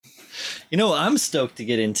You know, what I'm stoked to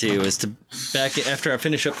get into is to back after I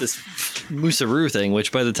finish up this Moosaroo thing,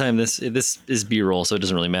 which by the time this is B-roll, so it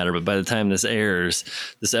doesn't really matter. But by the time this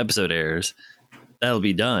episode airs, that'll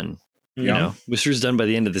be done. You know, Moosaroo's done by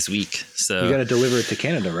the end of this week. So you got to deliver it to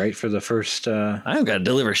Canada, right? For the first. I don't got to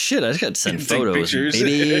deliver shit. I just got to send photos,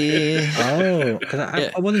 baby. Oh,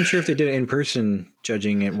 because I wasn't sure if they did it in person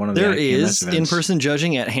judging at one of the there IPMS is events. in person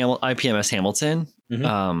judging at IPMS Hamilton.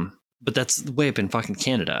 Mhm. But that's way up in fucking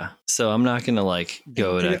Canada. So I'm not going to like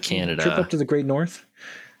go to Canada. Trip up to the Great North?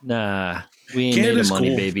 Nah, we ain't Canada's made of money,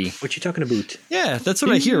 cool. baby. What you talking about? Yeah, that's what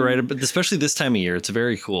I hear, right? But especially this time of year, it's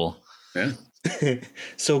very cool. Yeah.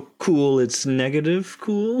 So cool, it's negative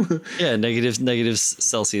cool? Yeah, negatives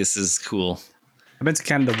Celsius is cool. I've been to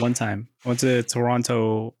Canada one time. I went to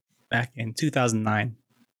Toronto back in 2009.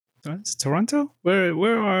 Is it Toronto?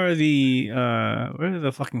 Where are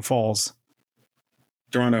the fucking falls?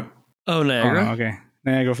 Toronto. Oh, Niagara? Oh, okay.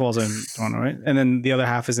 Niagara Falls in Toronto, right? And then the other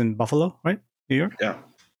half is in Buffalo, right? New York? Yeah.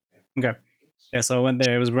 Okay. Yeah, so I went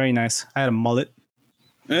there. It was very nice. I had a mullet.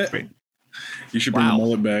 Great. You should bring the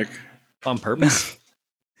mullet back. On purpose?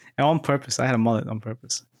 And on purpose. I had a mullet on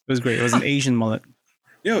purpose. It was great. It was an Asian mullet.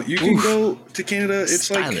 Yo, you can go to Canada. It's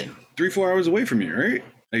Styling. like 3-4 hours away from you, right?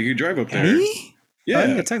 Like you drive up there. Really? Yeah.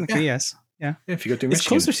 Oh, yeah, technically, yes. Yeah. Yeah, if you go through It's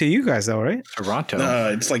Michigan. closer to you guys, though, right? Toronto.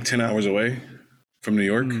 It's like 10 hours away from New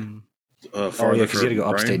York. Oh, Farther yeah, because you got to go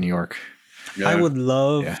from upstate Brian. New York. Yeah. I would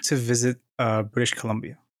love Yeah. to visit British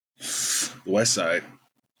Columbia. West side.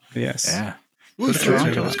 Yes. Yeah. Go to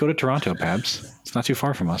Toronto. Let's go to Toronto, Pabs. It's not too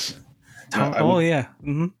far from us. Oh, yeah.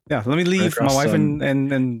 Yeah. Let me leave my across, wife and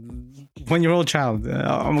 1-year-old child.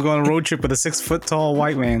 I'm going on a road trip with a 6-foot-tall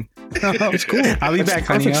white man. It's cool. I'll be back,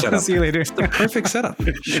 honey. perfect I'll setup. see you later. The perfect setup.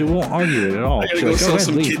 She won't argue it at all. I gotta She'll go be like, sell ahead,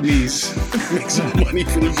 some leave." kidneys. Make some money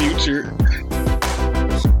for the future.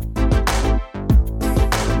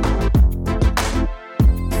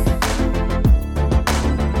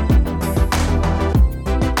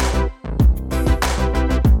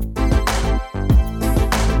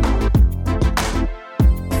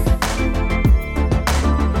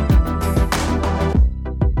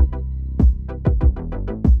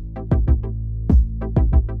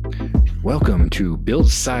 Welcome to Built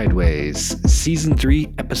Sideways, Season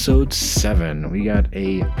 3, Episode 7. We got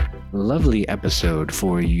a lovely episode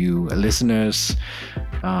for you listeners.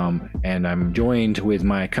 And I'm joined with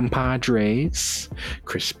my compadres,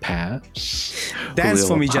 Chris Pabs. Dance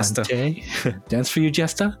Julio for me, Jester. Aponte. Dance for you,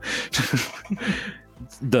 Jester.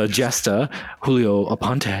 The Jester, Julio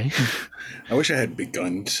Aponte. I wish I had big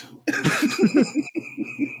guns.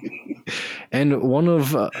 And one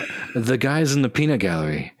of the guys in the peanut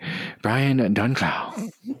gallery, Brian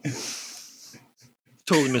Dunclow.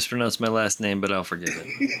 Totally mispronounced my last name, but I'll forgive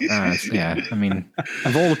it. Yeah, I mean,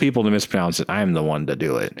 of all the people to mispronounce it, I'm the one to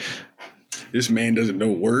do it. This man doesn't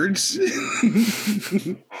know words.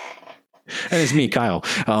 And it's me, Kyle.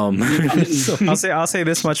 So, I'll say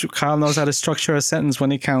this much. Kyle knows how to structure a sentence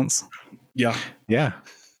when it counts. Yeah. yeah.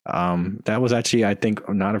 That was actually, I think,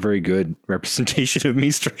 not a very good representation of me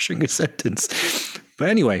structuring a sentence. But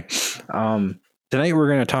anyway, tonight we're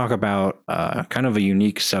going to talk about kind of a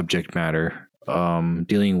unique subject matter,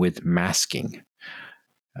 dealing with masking.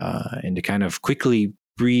 And to kind of quickly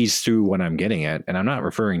breeze through what I'm getting at, and I'm not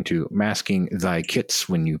referring to masking thy kits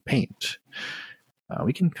when you paint.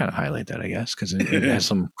 We can kind of highlight that, I guess, because it has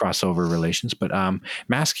some crossover relations. But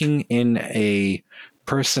masking in a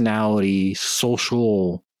personality,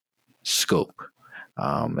 social scope.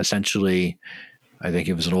 Essentially, I think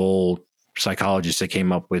it was an old psychologist that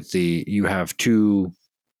came up with you have two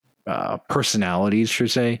personalities, per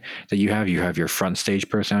se, that you have. You have your front stage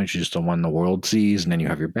personality, which is the one the world sees, and then you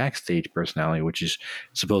have your backstage personality, which is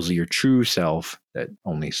supposedly your true self that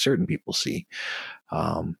only certain people see.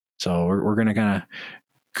 So we're going to kind of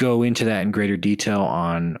go into that in greater detail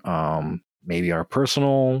on maybe our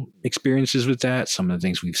personal experiences with that, some of the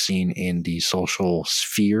things we've seen in the social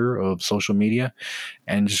sphere of social media,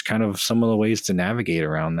 and just kind of some of the ways to navigate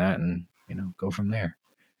around that and, go from there.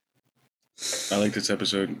 I like this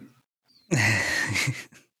episode. I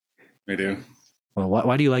do. Well,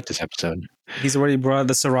 why do you like this episode? He's already brought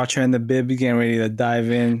the sriracha and the bib, getting ready to dive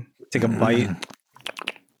in, take a bite.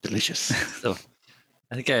 Delicious. So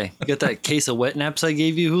I think I got that case of wet naps I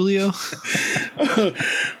gave you, Julio.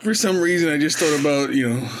 For some reason, I just thought about,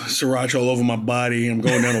 sriracha all over my body. I'm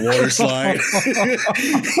going down a water slide.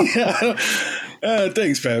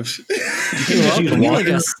 Thanks, Peps.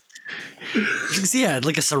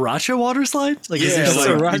 Like a sriracha water slide? Like, is Yeah,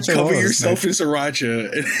 there like sriracha you cover water yourself in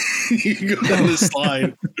sriracha and you go down the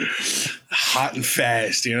slide hot and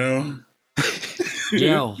fast, Yeah,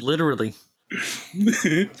 literally.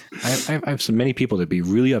 I have so many people that'd be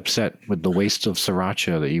really upset with the waste of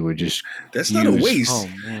siracha that you would just. That's not a use. waste. Oh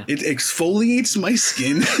man. It exfoliates my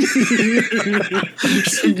skin.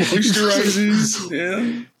 Moisturizes.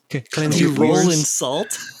 Yeah. Cleanse Do your you roll in pores.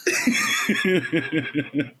 salt?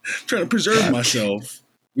 Trying to preserve myself.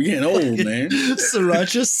 We're getting old, man.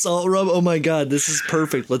 Sriracha salt rub. Oh my god, this is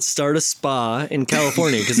perfect. Let's start a spa in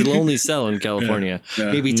California because it'll only sell in California,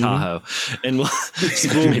 Yeah. maybe Tahoe, and we'll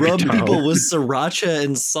Maybe rub Tahoe. people with sriracha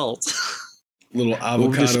and salt. Little would the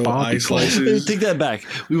avocado spa be ice called? slices. Take that back.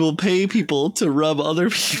 We will pay people to rub other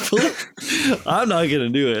people. I'm not gonna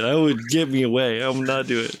do it. I would get me away. I'm not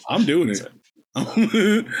doing it. I'm doing it.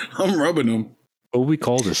 I'm rubbing them. What would we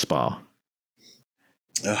call this spa?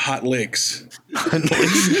 Hot licks. hot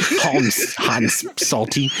and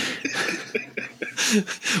salty.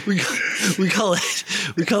 We call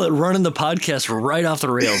it running the podcast right off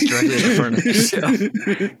the rails directly in front of the show.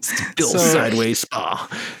 Bill So- sideways spa.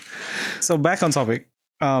 So back on topic.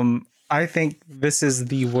 I think this is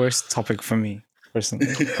the worst topic for me personally.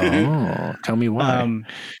 Oh, tell me why.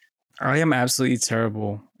 I am absolutely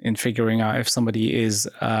terrible in figuring out if somebody is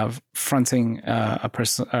fronting a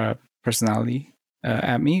personality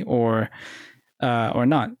at me or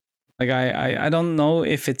not. Like I don't know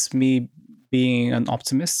if it's me being an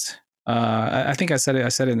optimist. I think I said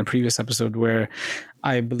it in the previous episode where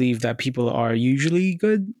I believe that people are usually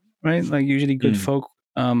good, right? Like usually good folk.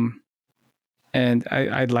 And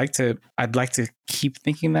I'd like to keep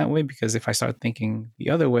thinking that way, because if I start thinking the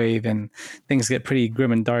other way, then things get pretty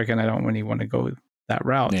grim and dark, and I don't really want to go that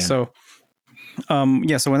route. Yeah. So,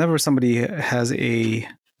 so whenever somebody has a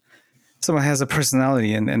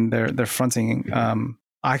personality and they're fronting,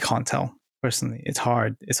 I can't tell personally. It's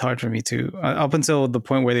hard for me to up until the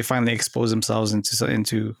point where they finally expose themselves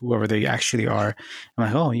into whoever they actually are. I'm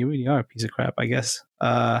like, oh, you really are a piece of crap, I guess.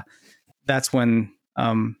 That's when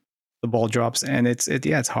the ball drops, and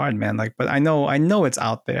it's hard, man. Like, but I know it's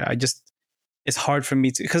out there. It's hard for me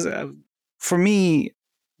to, because for me,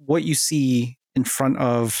 what you see in front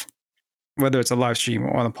of, whether it's a live stream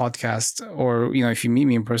or on a podcast, or if you meet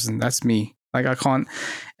me in person, that's me. Like,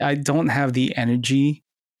 I don't have the energy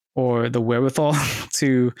or the wherewithal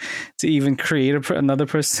to even create another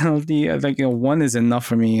personality. Like, one is enough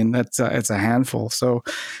for me, and that's it's a handful. So,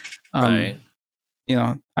 Right.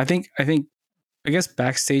 I guess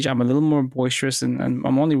backstage I'm a little more boisterous, and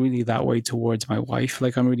I'm only really that way towards my wife.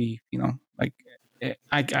 Like, I'm really, like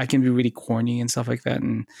I can be really corny and stuff like that,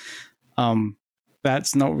 and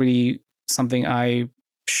that's not really something I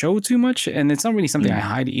show too much, and it's not really something I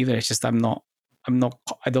hide either. It's just I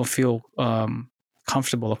don't feel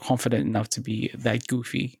comfortable or confident enough to be that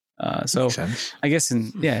goofy. So Makes sense. I guess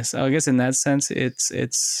in that sense,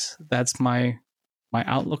 that's my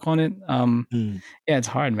outlook on it. Yeah, it's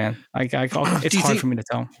hard, man. It's hard think- for me to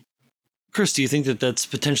tell. Chris, do you think that that's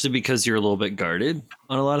potentially because you're a little bit guarded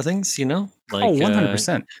on a lot of things? Like,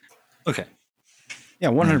 100%. Okay. Yeah,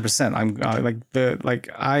 100%. I'm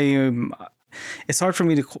it's hard for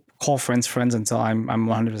me to call friends until I'm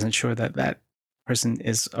 100% sure that person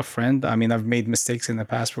is a friend. I mean, I've made mistakes in the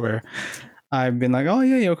past where I've been like, oh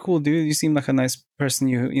yeah, you're cool, dude. You seem like a nice person.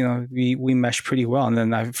 We mesh pretty well, and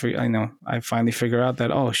then I finally figure out that,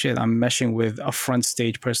 oh shit, I'm meshing with a front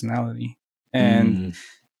stage personality, and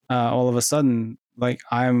all of a sudden, like,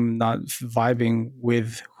 I'm not vibing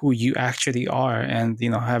with who you actually are, and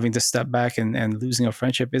having to step back and losing a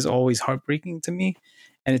friendship is always heartbreaking to me,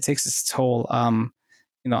 and it takes its toll.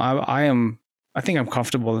 I think I'm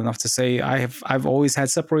comfortable enough to say I've always had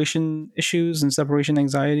separation issues and separation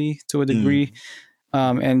anxiety to a degree,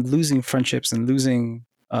 and losing friendships and losing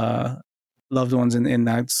loved ones in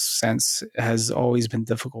that sense has always been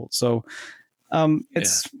difficult. So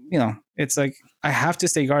it's like I have to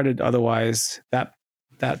stay guarded, otherwise that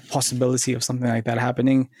possibility of something like that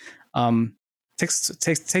happening takes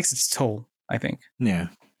its toll, I think. Yeah,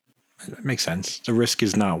 that makes sense. The risk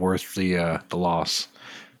is not worth the loss.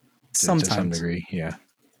 To some Sometimes. degree, yeah.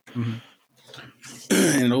 And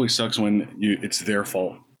it always sucks when it's their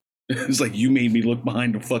fault. It's like, you made me look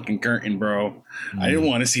behind the fucking curtain, bro. I didn't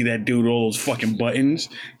want to see that dude with all those fucking buttons.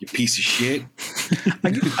 You piece of shit.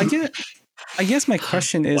 I guess my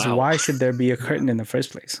question is, Wow. why should there be a curtain in the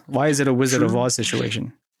first place? Why is it a Wizard of Oz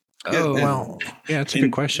situation? Oh, Well, yeah, that's a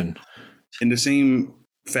good question. In the same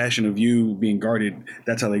fashion of you being guarded,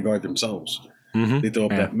 that's how they guard themselves. Mm-hmm. They throw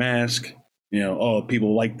up Yeah. that mask. Oh,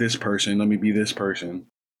 people like this person. Let me be this person.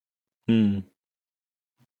 Mm.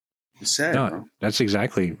 It's sad, No, bro. that's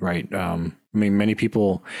exactly right. I mean, many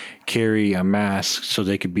people carry a mask so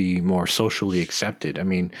they could be more socially accepted. I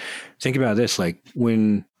mean, think about this: like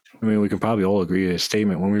when I mean, we can probably all agree to a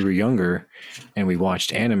statement. When we were younger and we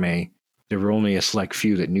watched anime, there were only a select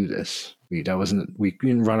few that knew this. We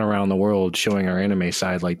didn't run around the world showing our anime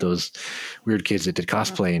side like those weird kids that did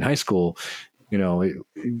cosplay in high school. You know, it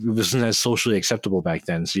wasn't as socially acceptable back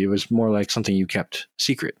then. So it was more like something you kept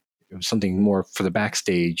secret. It was something more for the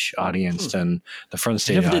backstage audience than the front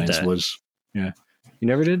stage audience was. Yeah. You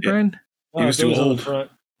never did, Brian? He was too old.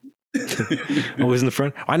 Always in the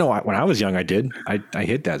front. I know when I was young, I did. I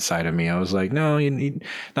hid that side of me. I was like, no,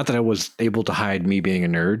 not that I was able to hide me being a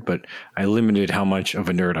nerd, but I limited how much of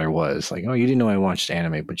a nerd I was. Like, oh, you didn't know I watched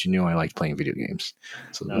anime, but you knew I liked playing video games.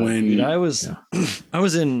 So dude, I was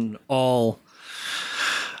in all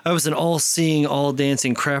seeing, all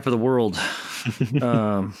dancing crap of the world,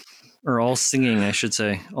 or all singing, I should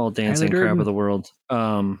say, all dancing crap of the world.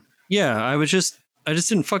 Yeah, I just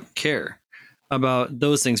didn't fucking care about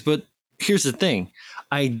those things. But here's the thing.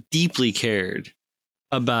 I deeply cared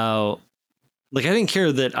about, like, I didn't care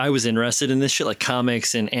that I was interested in this shit, like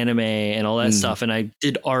comics and anime and all that stuff. And I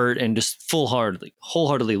did art and just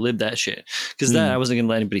wholeheartedly lived that shit. Because that I wasn't going to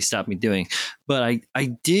let anybody stop me doing. But I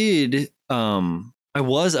did, I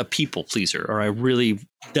was a people pleaser, or I really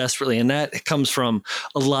desperately, and that comes from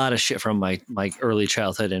a lot of shit from my early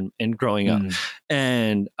childhood and growing up.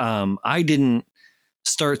 And I didn't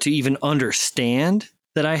start to even understand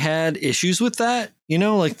that I had issues with that, you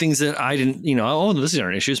know, like things that I didn't, you know, oh, these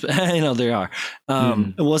aren't issues, but you know, they are.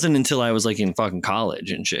 It wasn't until I was like in fucking college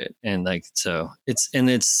and shit. And like, so it's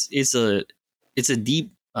a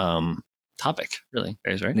deep topic, really,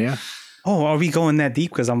 guys, right? Yeah. Oh, are we going that deep?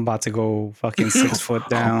 Because I'm about to go fucking 6 foot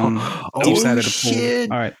down, deep side of the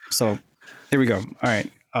pool. All right, so here we go. All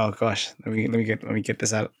right. Oh gosh, let me get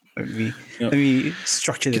this out. Let me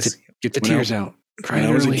structure this. Get the tears out. When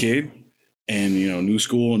I was a kid, and you know, new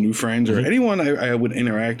school, new friends, or anyone I would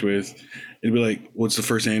interact with, it'd be like, "What's the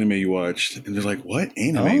first anime you watched?" And they're like, "What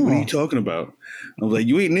anime? What are you talking about?" I was like,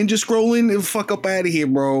 "You ain't ninja scrolling? The fuck up out of here,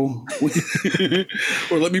 bro!"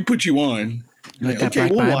 Or let me put you on. Like,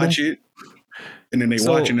 okay, we'll watch it. And then they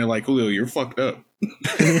watch and they're like, "Julio, you're fucked up."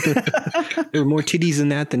 There were more titties in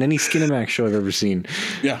that than any Skinamax show I've ever seen.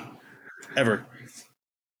 Yeah, ever.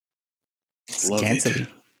 Scantily.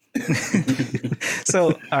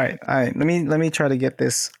 So, all right. Let me try to get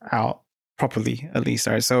this out properly, at least.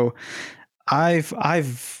 All right. So,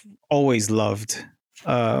 I've always loved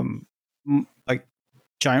like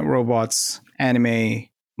giant robots, anime,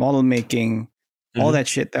 model making, all that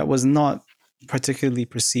shit that was not particularly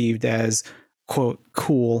perceived as quote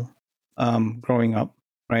cool growing up,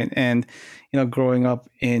 right? And you know, growing up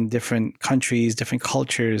in different countries, different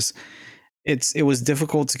cultures, it was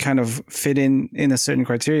difficult to kind of fit in a certain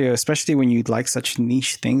criteria, especially when you like such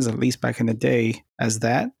niche things, at least back in the day, as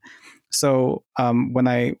that. So when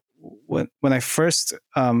I first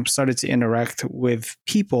started to interact with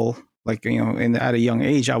people, like, you know, at a young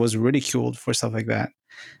age, I was ridiculed for stuff like that.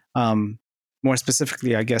 More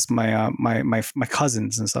specifically, I guess my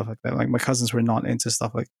cousins and stuff like that. Like, my cousins were not into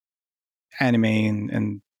stuff like anime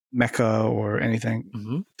and mecha or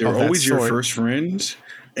anything. They're always your first friends,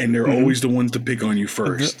 and they're always the ones to pick on you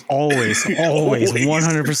first. Always,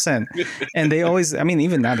 100%. And they always, I mean,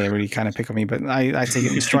 even now they really kind of pick on me, but I take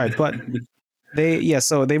it in stride. But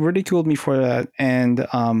so they ridiculed me for that, and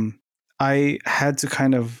I had to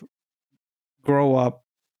kind of grow up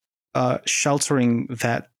sheltering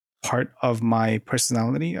that part of my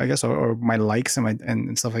personality, I guess, or my likes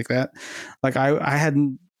and stuff like that. Like I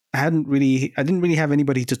didn't really have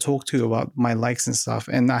anybody to talk to about my likes and stuff,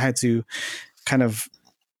 and I had to kind of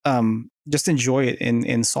just enjoy it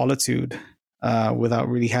in solitude without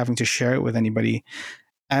really having to share it with anybody.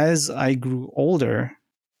 As I grew older,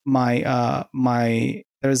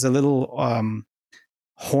 there's a little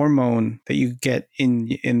hormone that you get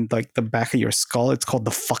in like the back of your skull. It's called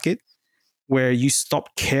the fuck it, where you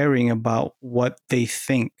stop caring about what they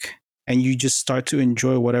think and you just start to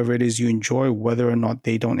enjoy whatever it is you enjoy. Whether or not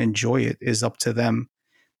they don't enjoy it is up to them.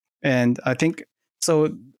 And I think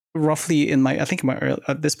so. Roughly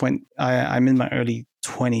at this point, I'm in my early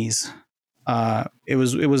 20s. That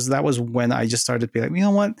was when I just started to be like, you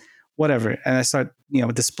know what, whatever. And I start, you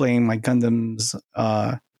know, displaying my Gundams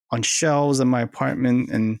on shelves in my apartment,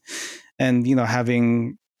 and you know,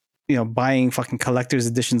 having, you know, buying fucking collector's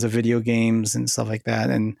editions of video games and stuff like that,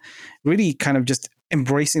 and really kind of just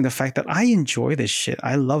embracing the fact that I enjoy this shit.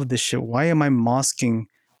 I love this shit. Why am I masking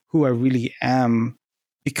who I really am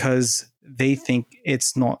because they think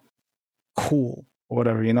it's not cool or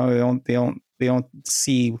whatever? You know, they don't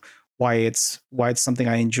see why it's something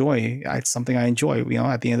I enjoy. It's something I enjoy. You know,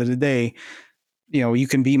 at the end of the day, you know, you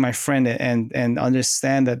can be my friend and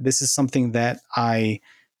understand that this is something that I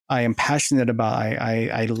I am passionate about,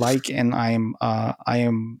 I like, and I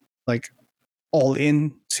am like all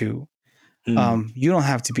into. You don't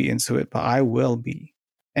have to be into it, but I will be.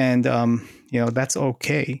 And that's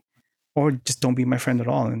okay. Or just don't be my friend at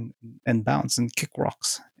all, and bounce and kick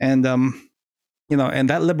rocks. And and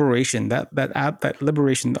that liberation, that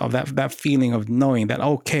liberation of that feeling of knowing that,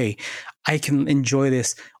 okay, I can enjoy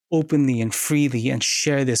this openly and freely and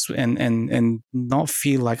share this and not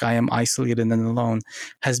feel like I am isolated and alone,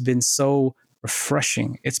 has been so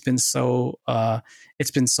refreshing. It's been so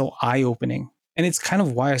eye-opening. And it's kind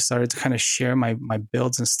of why I started to kind of share my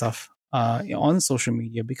builds and stuff on social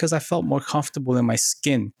media, because I felt more comfortable in my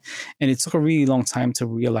skin. And it took a really long time to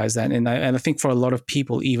realize that. And I think for a lot of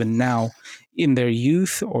people, even now in their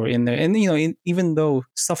youth or in their, and even though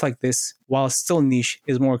stuff like this, while still niche,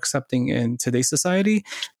 is more accepting in today's society,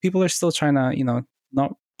 people are still trying to,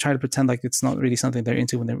 not try to pretend like it's not really something they're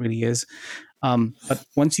into when it really is. But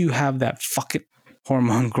once you have that fuck it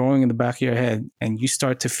hormone growing in the back of your head, and you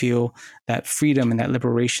start to feel that freedom and that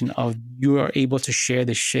liberation of you are able to share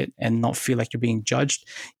this shit and not feel like you're being judged,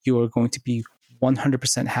 you are going to be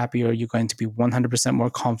 100% happier. You're going to be 100%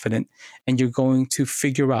 more confident, and you're going to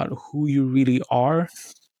figure out who you really are,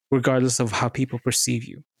 regardless of how people perceive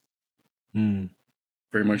you.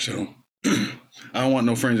 Very much so. I don't want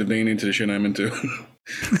no friends if they ain't into the shit I'm into.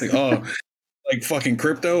 Like, oh, like fucking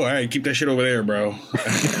crypto. All right, keep that shit over there, bro.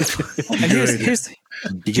 And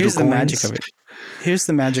here's the magic of it. Here's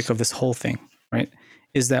the magic of this whole thing, right?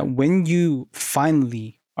 Is that when you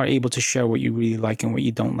finally are able to share what you really like and what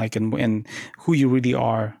you don't like, and who you really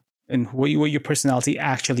are, and what your personality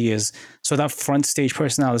actually is. So that front stage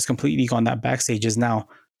personality is completely gone. That backstage is now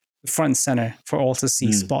front and center for all to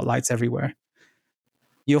see, spotlights everywhere.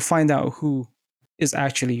 You'll find out who is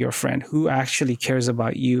actually your friend, who actually cares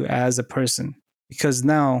about you as a person, because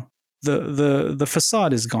now the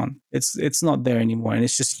facade is gone. It's not there anymore, and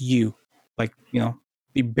it's just you, like,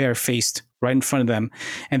 be barefaced right in front of them,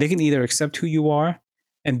 and they can either accept who you are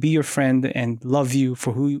and be your friend and love you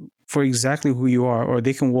for exactly who you are, or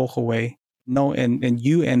they can walk away.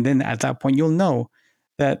 And then at that point you'll know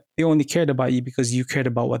that they only cared about you because you cared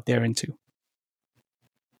about what they're into.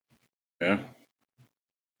 Yeah.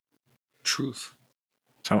 Truth.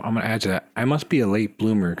 So I'm going to add to that. I must be a late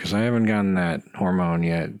bloomer because I haven't gotten that hormone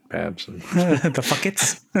yet, Babs. The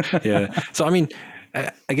fuckets. Yeah. So, I mean,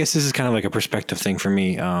 I guess this is kind of like a perspective thing for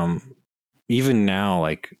me. Even now,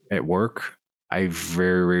 like at work, I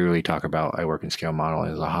very rarely talk about I work in scale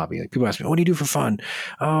modeling as a hobby. Like people ask me, what do you do for fun?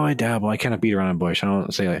 Oh, I dabble. I kind of beat around the bush. I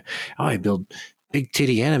don't say like, oh, I build big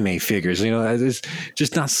titty anime figures. It's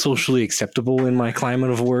just not socially acceptable in my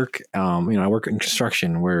climate of work. I work in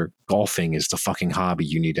construction where golfing is the fucking hobby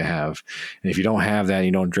you need to have. And if you don't have that,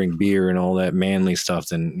 you don't drink beer and all that manly stuff,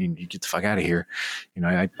 then you get the fuck out of here.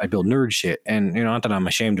 I build nerd shit. And, not that I'm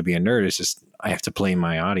ashamed to be a nerd. It's just, I have to play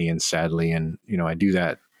my audience, sadly. And, I do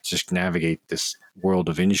that, just navigate this world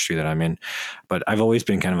of industry that I'm in. But I've always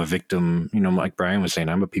been kind of a victim, like Brian was saying,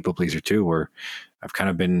 I'm a people pleaser too, where I've kind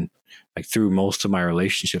of been like through most of my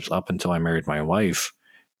relationships up until I married my wife,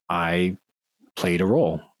 I played a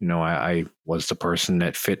role. I was the person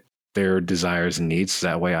that fit their desires and needs.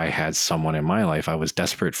 That way I had someone in my life. I was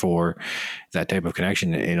desperate for that type of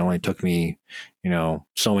connection. It only took me,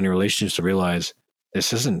 so many relationships to realize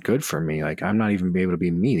this isn't good for me. Like, I'm not even able to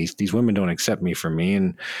be me. These women don't accept me for me.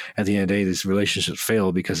 And at the end of the day, these relationships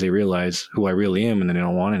fail because they realize who I really am and then they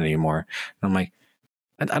don't want it anymore. And I'm like,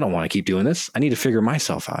 I don't want to keep doing this. I need to figure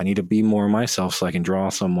myself out. I need to be more myself so I can draw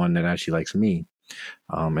someone that actually likes me.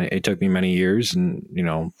 It took me many years and,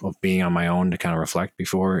 of being on my own to kind of reflect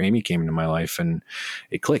before Amy came into my life, and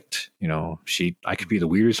it clicked. I could be the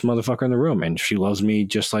weirdest motherfucker in the room and she loves me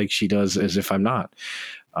just like she does as if I'm not.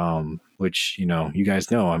 Which, you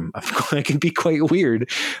guys know I can be quite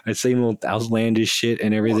weird. I say little outlandish shit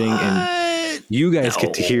and everything. What? And you guys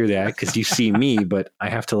get to hear that because you see me, but I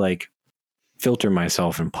have to filter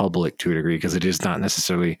myself in public to a degree because it is not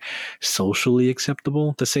necessarily socially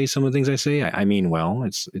acceptable to say some of the things I say. I mean, well,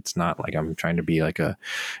 it's not like I'm trying to be like a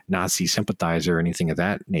Nazi sympathizer or anything of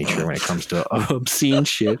that nature when it comes to obscene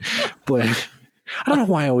shit. But I don't know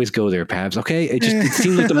why I always go there, Pabs. Okay, it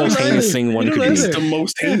seems like the most heinous thing one could be. It's the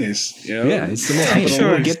most heinous. Yeah, it's the most heinous.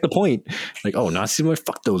 Sure. Get the point. Like, oh, Nazi,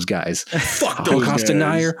 fuck those guys. Fuck those Holocaust guys.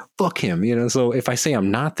 denier. Fuck him. So if I say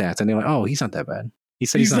I'm not that, then they're like, oh, he's not that bad. He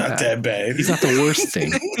said he's not that bad. He's not the worst thing.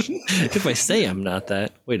 If I say I'm not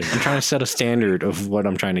that, wait a minute. I'm trying to set a standard of what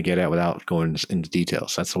I'm trying to get at without going into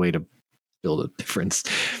details. That's the way to build a difference.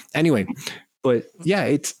 Anyway, but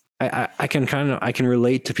yeah, I can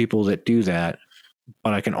relate to people that do that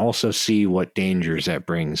but I can also see what dangers that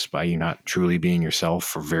brings by you not truly being yourself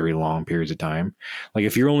for very long periods of time. Like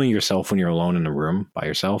if you're only yourself when you're alone in a room by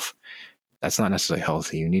yourself, that's not necessarily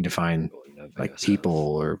healthy. You need to find like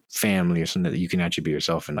people or family or something that you can actually be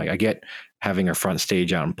yourself. And like I get having a front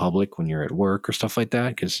stage out in public when you're at work or stuff like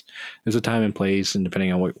that, because there's a time and place, and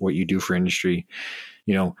depending on what you do for industry,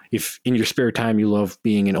 you know, if in your spare time you love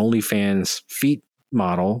being an OnlyFans feet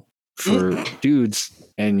model for dudes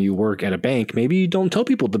and you work at a bank, maybe you don't tell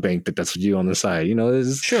people at the bank that that's what you do on the side. You know,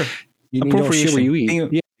 Sure. you don't share where you eat.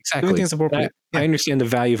 Doing Exactly. things appropriate. I understand the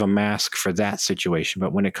value of a mask for that situation,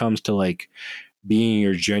 but when it comes to like being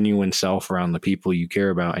your genuine self around the people you care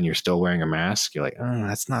about and you're still wearing a mask, you're like, oh,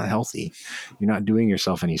 that's not healthy. You're not doing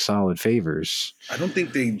yourself any solid favors. I don't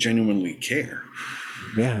think they genuinely care.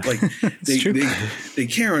 Yeah. Like they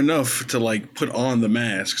care enough to like put on the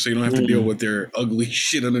mask so you don't have to deal with their ugly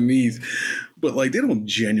shit underneath. But like they don't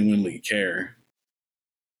genuinely care.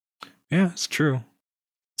 Yeah, it's true.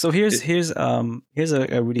 So here's a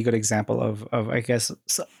really good example of I guess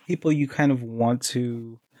people you kind of want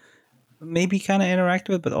to maybe kind of interact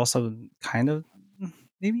with, but also kind of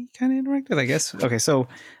maybe kind of interact with, I guess. Okay, so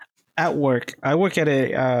at work, I work at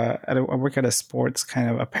a sports kind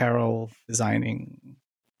of apparel designing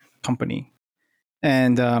company,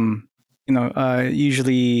 and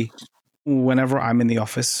usually whenever I'm in the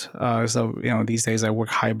office, so these days I work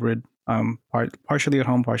hybrid. Partially at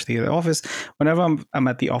home, partially at the office. Whenever I'm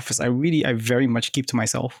at the office, I very much keep to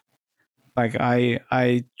myself. Like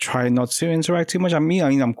I try not to interact too much. I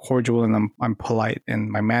mean, I'm cordial and I'm polite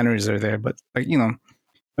and my manners are there. But like when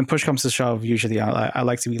push comes to shove, usually I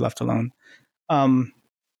like to be left alone.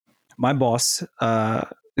 My boss,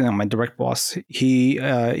 my direct boss, he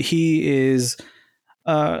is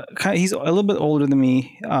he's a little bit older than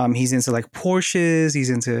me. He's into like Porsches. He's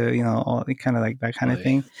into all kind of like that kind of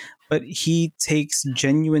thing. But he takes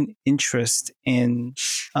genuine interest in,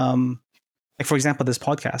 like for example, this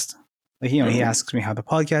podcast. Like he asks me how the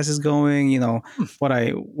podcast is going.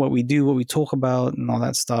 What we do, what we talk about, and all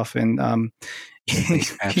that stuff. And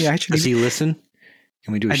he actually does he listen?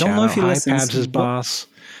 Can we do a shout out? I don't know if he listens. Pabs' boss.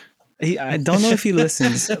 I don't know if he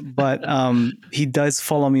listens, but he does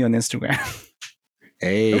follow me on Instagram.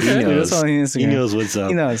 Hey, he knows. He knows what's up.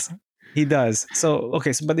 He knows. He does. So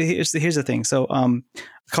but here's the thing. So a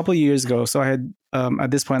couple of years ago, so I had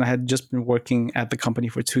at this point I had just been working at the company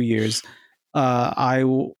for 2 years. I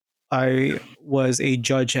was a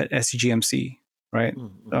judge at SCGMC, right?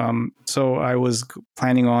 So I was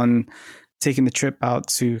planning on taking the trip out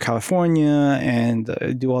to California and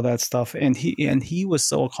do all that stuff. And he was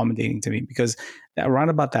so accommodating to me because around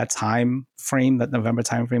about that time frame, that November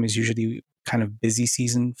time frame, is usually kind of busy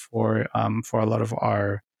season for a lot of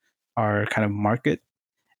our kind of market.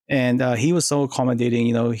 And he was so accommodating.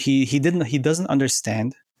 He doesn't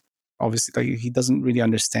understand, obviously, like he doesn't really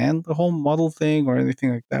understand the whole model thing or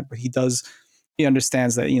anything like that, but he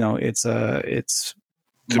understands that it's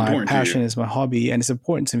my passion, is my hobby, and it's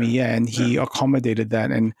important to me. Yeah. And he accommodated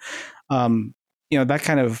that. And that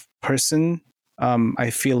kind of person, I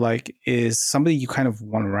feel like, is somebody you kind of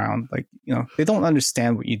want around. Like they don't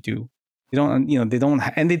understand what you do. They don't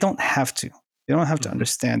have to. They don't have to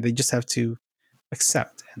understand. They just have to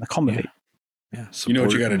accept and accommodate. Yeah. You know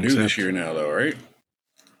what you got to do this year now, though, right?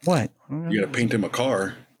 What? You got to paint him a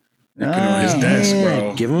car. Put it on his desk,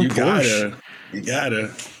 bro. Give him a Porsche. You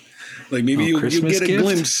gotta. Like maybe you'll get a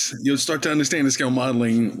glimpse. You'll start to understand the scale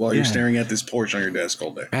modeling while you're staring at this Porsche on your desk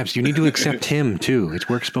all day. Perhaps you need to accept him too. It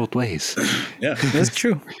works both ways. Yeah, that's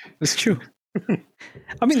true. That's true.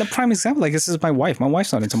 I mean, the prime example, like this is my wife. My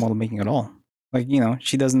wife's not into model making at all. Like,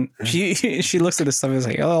 she doesn't, she looks at this stuff and is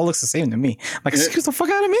like, oh, it all looks the same to me. Like, excuse the fuck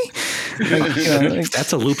out of me. Like,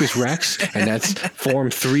 that's a Lupus Rex, and that's form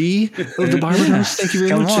 3 of the Barbados. Thank you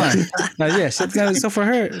very much. So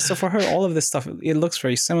for her, all of this stuff, it looks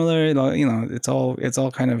very similar. It's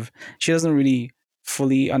all kind of, she doesn't really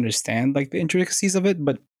fully understand like the intricacies of it,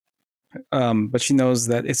 but she knows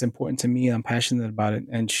that it's important to me and I'm passionate about it.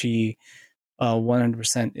 And she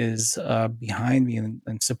 100% is behind me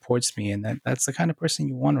and supports me, and that's the kind of person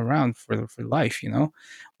you want around for life.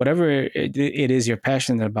 Whatever it is you're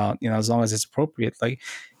passionate about, as long as it's appropriate. Like,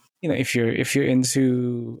 if you're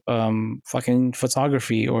into fucking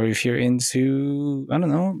photography, or if you're into, I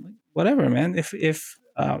don't know, whatever, man. If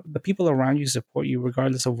the people around you support you,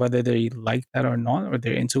 regardless of whether they like that or not, or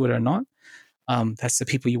they're into it or not, that's the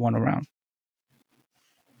people you want around.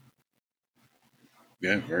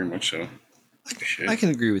 Yeah, very much so. I can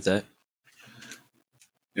agree with that.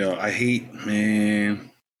 I hate,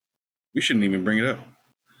 man. We shouldn't even bring it up.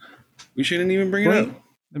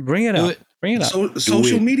 Bring it up.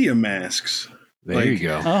 Social media masks. There Like, you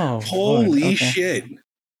go. Oh, Holy Lord, okay. shit.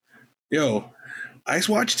 Yo, I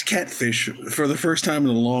watched Catfish for the first time in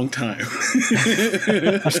a long time.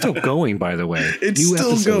 It's still going, by the way. It's New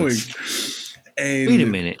still episodes. going. And Wait a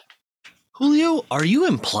minute, Julio. Are you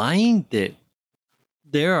implying that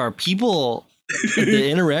there are people that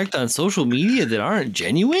interact on social media that aren't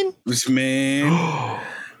genuine? This man,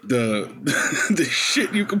 the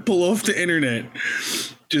shit you can pull off the internet,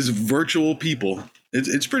 just virtual people.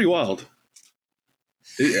 It's pretty wild.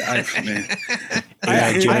 Man.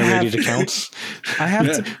 AI generated have- accounts. I have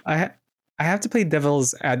Yeah. to I have to play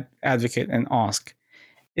devil's advocate and ask: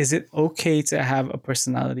 is it okay to have a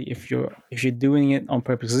personality if you're doing it on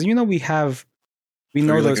purpose? Because we know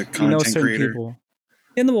you're those like a we know content certain creator. people.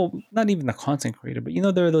 You know, well, not even a content creator, but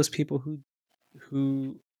there are those people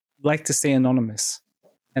who like to stay anonymous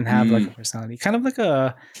and have like a personality, kind of like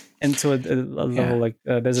into a level Yeah. like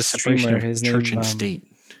there's a Separation streamer. of His church name and state.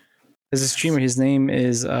 there's a streamer. His name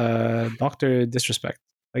is Dr. Disrespect.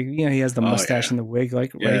 Like he has the Oh, mustache yeah. and the wig,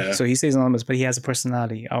 like Yeah. right. So he stays anonymous, but he has a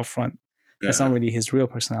personality out front. That's Yeah. not really his real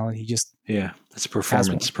personality. He just Yeah, it's a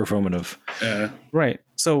performance, performative. Yeah. right.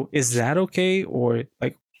 So is that okay, or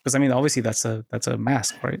like because I mean obviously that's a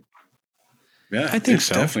mask, right? Yeah, I think it's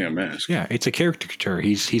so. definitely a mask. Yeah, it's a caricature.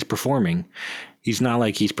 He's performing. He's not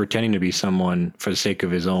like he's pretending to be someone for the sake of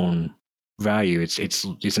his own value. It's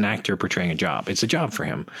an actor portraying a job. It's a job for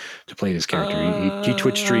him to play this character. He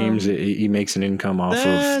Twitch streams. He makes an income off of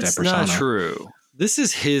that That's persona. not true. This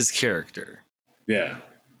is his character. Yeah.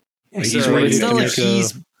 Yeah, So he's ready it's to not like make a-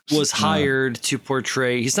 he's was hired to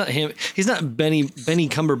portray. He's not him. He's not Benny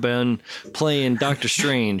Cumberbatch playing Doctor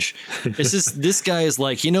Strange. It's just this guy is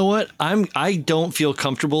like, you know what? I don't feel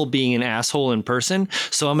comfortable being an asshole in person,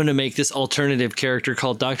 so I'm going to make this alternative character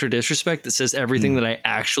called Doctor Disrespect that says everything that I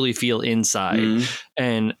actually feel inside,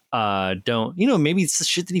 and don't. Maybe it's the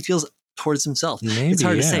shit that he feels towards himself. Maybe, it's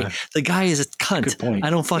hard to yeah. say. The guy is a cunt. Good point. I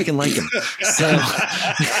don't fucking like him. So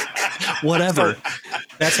whatever.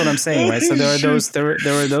 That's what I'm saying, right? So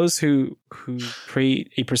there are those who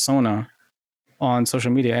create a persona on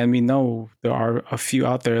social media, and we know there are a few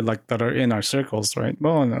out there like that are in our circles, right?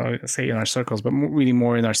 Well, no, I say in our circles, but really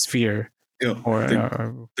more in our sphere Yo, or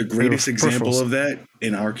the greatest example peripherals. of that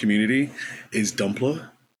in our community is Dumpla.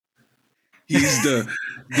 He's the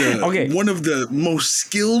Okay. one of the most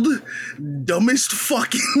skilled, dumbest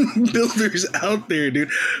fucking builders out there, dude.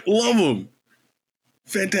 Love him.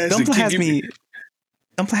 Fantastic.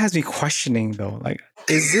 Dumpla has me questioning though. Like,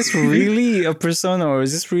 is this really a persona or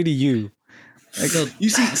is this really you? Like, You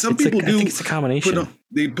see, some It's a- people I do think it's a combination.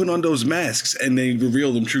 they put on those masks and they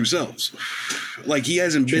reveal them true selves. Like he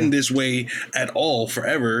hasn't been this way at all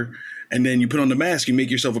forever. And then you put on the mask, you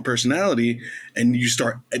make yourself a personality, and you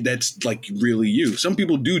start. That's like really you. Some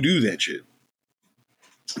people do that shit.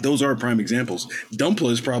 Those are prime examples.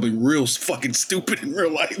 Dumpla is probably real fucking stupid in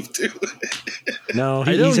real life too. No,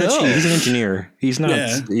 I don't he's actually know. he's an engineer. He's not.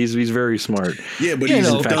 Yeah. He's very smart. Yeah, but Yeah,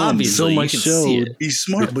 he's no, dumb. obviously, so much you can so see it. He's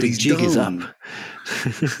smart, the but he's jig dumb. is up.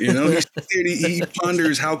 He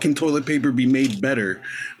ponders how can toilet paper be made better.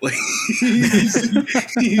 Like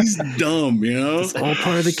he's dumb, you know. It's all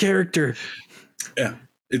part of the character. Yeah,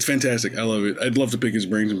 it's fantastic. I love it. I'd love to pick his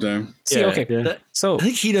brain sometime. see, okay, yeah. so I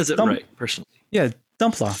think he does it Dump- right, personally. yeah,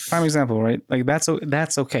 Dumpla, prime example, right? Like that's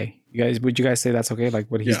okay. Would you guys say that's okay? Like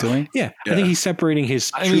what he's Yeah. doing? Yeah, Yeah. I think he's separating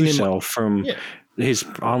his I true mean, self from yeah. his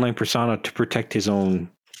online persona to protect his own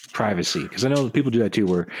privacy. Because I know that people do that too,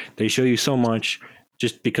 where they show you so much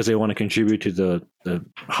just because they want to contribute to the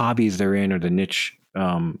hobbies they're in or the niche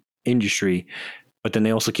industry, but then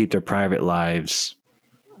they also keep their private lives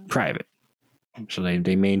private. So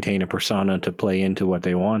they maintain a persona to play into what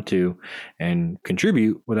they want to and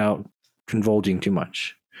contribute without divulging too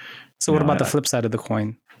much. So what No, about the I- flip side of the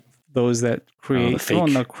coin? Those that create,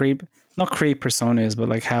 fake. not create personas, but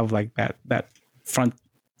like have like that front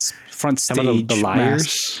Some stage of the mask.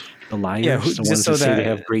 liars, the just ones so that say they that-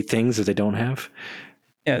 have great things that they don't have.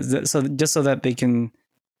 Yeah, so just so that they can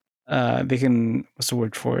what's the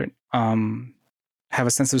word for it? Have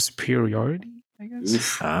a sense of superiority, I guess.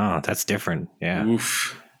 Oof. Oh, that's different. Yeah.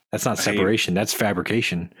 Oof. That's not I hate- separation. That's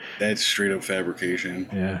fabrication. That's straight up fabrication.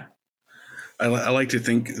 Yeah. I like to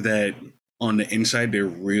think that on the inside, they're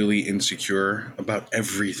really insecure about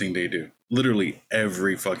everything they do. Literally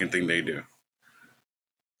every fucking thing they do.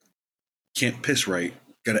 Can't piss right.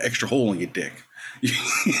 Got an extra hole in your dick.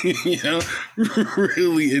 You know?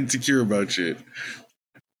 Really insecure about shit.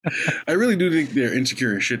 I really do think they're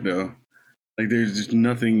insecure as shit, though. Like, there's just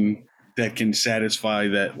nothing that can satisfy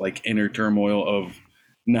that, like, inner turmoil of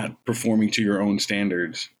not performing to your own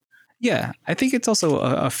standards. Yeah, I think it's also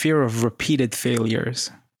a fear of repeated failures.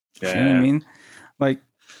 You know what I Yeah. mean? like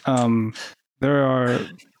there are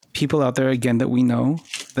people out there again that we know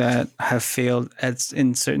that have failed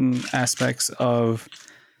in certain aspects of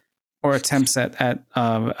or attempts at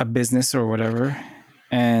a business or whatever,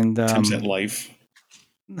 and Attempts at life.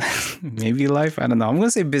 maybe life. I don't know. I'm gonna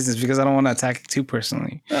say business because I don't want to attack it too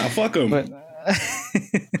personally. Ah, fuck them. But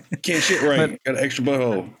Can't shit right. Got an extra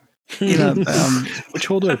butthole. you know, Which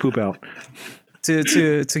hole do I poop out?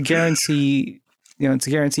 to guarantee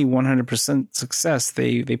 100% success,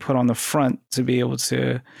 they put on the front to be able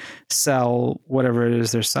to sell whatever it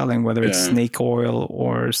is they're selling, whether it's snake oil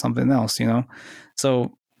or something else,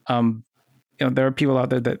 So there are people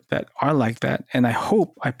out there that are like that, and I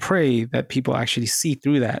pray that people actually see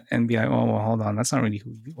through that and be like, oh well, hold on, that's not really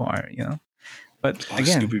who you are, But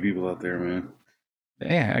again, stupid people out there, man.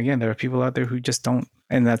 Yeah, again, there are people out there who just don't,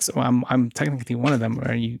 and that's I'm technically one of them.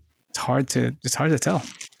 Where it's hard to tell.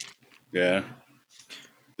 Yeah,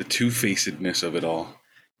 the two-facedness of it all.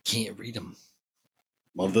 Can't read them.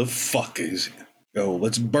 Motherfuckers. Yo,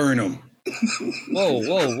 let's burn them.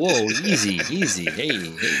 Whoa. Easy.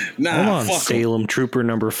 Hey. Nah, Hold on, fuck 'em. Salem Trooper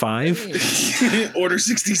number 5. Order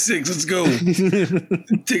 66. Let's go.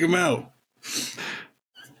 Take them out.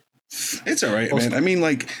 It's all right, man. I mean,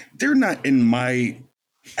 like, they're not in my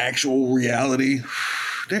actual reality.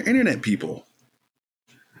 They're internet people.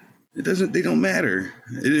 They don't matter.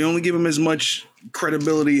 They only give them as much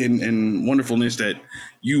credibility and wonderfulness that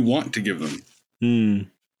you want to give them.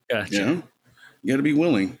 Gotcha. You got to be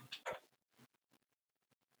willing.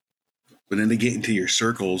 But then they get into your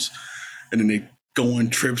circles, and then they go on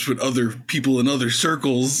trips with other people in other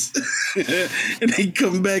circles, and they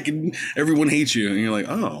come back and everyone hates you, and you're like,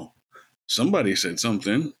 oh, somebody said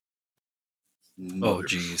something. Oh,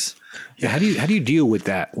 geez. Yeah, how do you deal with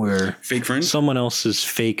that? Where Fake friends? someone else's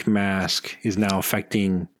fake mask is now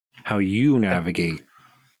affecting how you navigate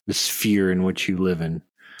the sphere in which you live in.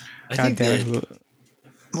 I God think damn that,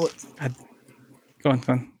 it. Go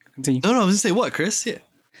on. Continue. No, I was gonna say what, Chris? Yeah.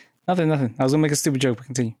 Nothing. I was gonna make a stupid joke, but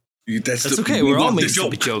continue. That's okay. We're all making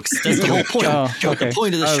stupid jokes. That's the whole point. Okay. The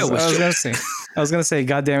point of the show I was gonna say,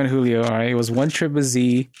 God damn it, Julio. All right, it was one trip with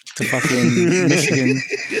Z to fucking Michigan.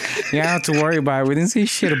 You don't have to worry about it. We didn't say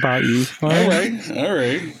shit about you. All right.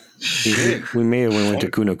 We may have went to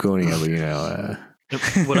Kuno Kuni, but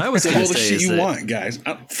What I was Say going all to the say shit is you that want, guys.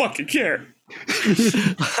 I don't fucking care.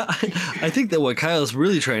 I think that what Kyle's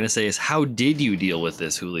really trying to say is, how did you deal with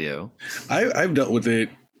this, Julio? I've dealt with it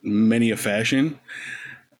many a fashion.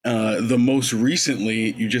 The most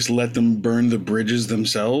recently, you just let them burn the bridges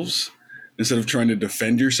themselves instead of trying to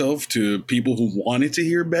defend yourself to people who wanted to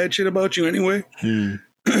hear bad shit about you anyway.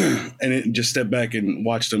 And just step back and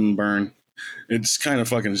watch them burn. It's kind of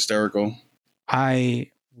fucking hysterical. I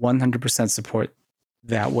 100% support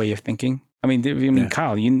that way of thinking. I mean,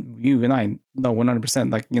 Kyle, you and I know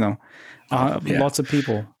 100%. Like, lots of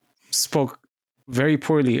people spoke very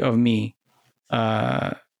poorly of me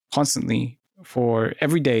constantly for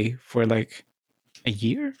every day for like a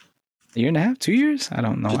year and a half, 2 years. I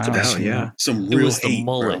don't know. Some It real was the hate,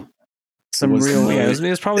 mullet. bro. It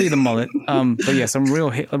was probably the mullet. But yeah, some real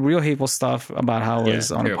hateful stuff about how I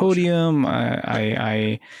was on a podium.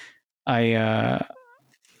 I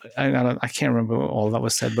can't remember all that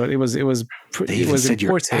was said, but it was in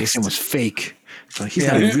poor taste. Accent was fake. So he's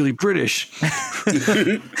not really British.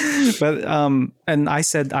 But and I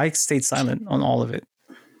stayed silent on all of it.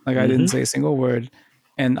 Like I didn't say a single word,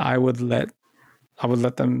 and I would let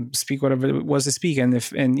them speak whatever it was to speak. And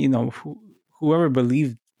whoever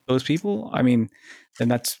believed those people, I mean, then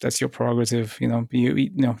that's your prerogative.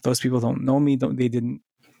 Those people don't know me.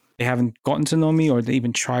 They haven't gotten to know me, or they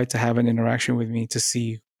even tried to have an interaction with me to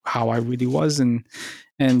see how I really was. And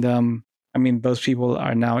I mean, those people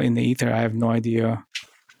are now in the ether. I have no idea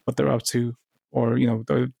what they're up to, or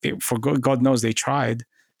for God knows they tried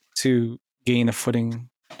to gain a footing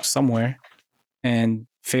somewhere and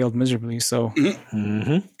failed miserably. So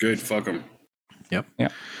good, fuck them. Yep. Yeah.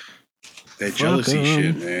 That jealousy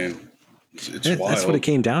shit, man. It's wild. That's what it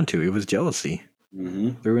came down to. It was jealousy.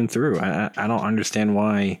 Through and through. I don't understand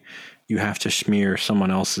why you have to smear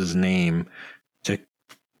someone else's name to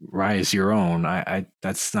rise your own.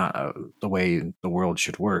 That's not the way the world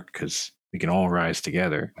should work, because we can all rise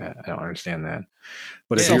together. I don't understand that.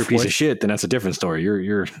 But if you're a piece of shit, then that's a different story.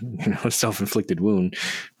 You're a self-inflicted wound.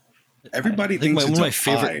 Everybody I think thinks one it's of my a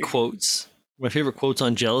favorite pie. quotes. My favorite quotes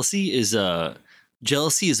on jealousy is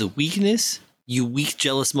jealousy is a weakness, you weak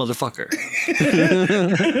jealous motherfucker.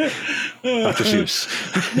 Dr.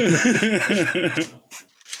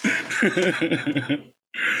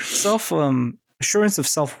 Seuss. Assurance of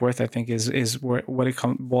self-worth, I think, is what it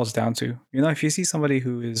boils down to. If you see somebody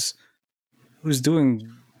who is who's doing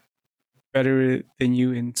better than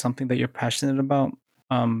you in something that you're passionate about,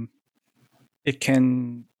 it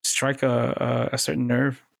can strike a certain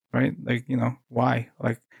nerve, right? Like, why?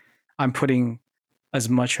 Like, I'm putting as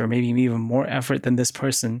much or maybe even more effort than this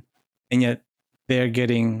person, and yet they're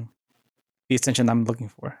getting the attention I'm looking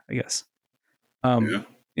for, I guess.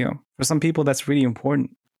 For some people that's really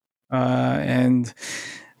important, and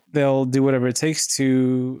they'll do whatever it takes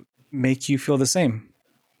to make you feel the same.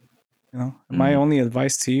 My only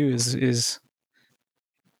advice to you is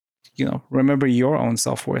remember your own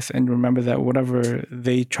self-worth, and remember that whatever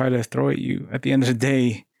they try to throw at you, at the end of the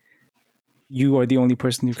day, you are the only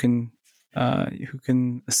person who can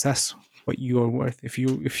assess what you are worth.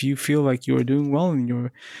 If you feel like you are doing well,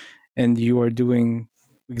 and you are doing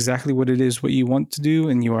exactly what it is what you want to do,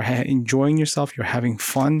 and you are enjoying yourself, you're having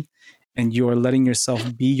fun, and you are letting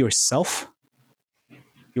yourself be yourself,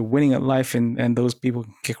 you're winning at life, and those people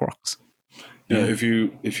can kick rocks. Yeah, if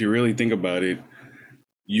you really think about it,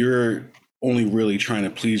 you're only really trying to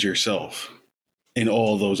please yourself in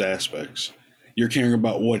all those aspects. You're caring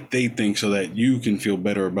about what they think so that you can feel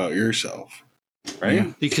better about yourself, right?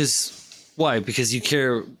 Yeah. Because why? Because you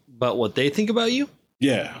care about what they think about you?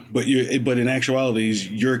 Yeah, but in actuality,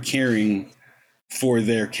 you're caring for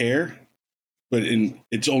their care, but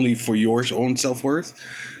it's only for your own self-worth.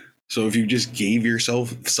 So if you just gave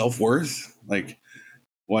yourself self-worth, like,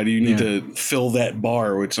 why do you need to fill that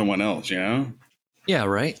bar with someone else, Yeah,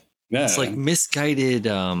 right. Yeah. It's like misguided.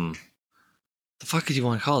 The fuck do you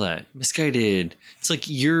want to call that? Misguided. It's like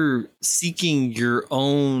you're seeking your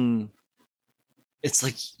own. It's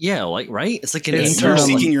like, right. It's like you're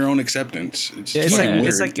seeking your own acceptance.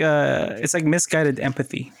 It's like misguided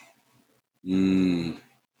empathy.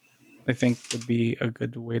 I think would be a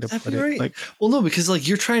good way to put it. Right? Like, well, no, because like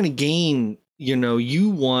you're trying to gain. You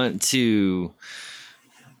want to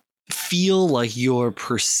feel like you're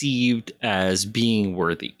perceived as being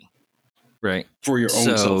worthy, right? For your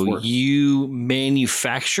own self-worth. You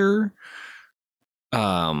manufacture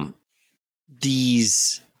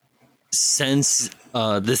these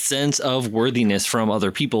the sense of worthiness from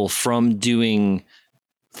other people from doing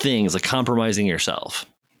things like compromising yourself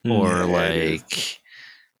or is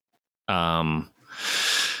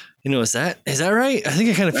that right? I think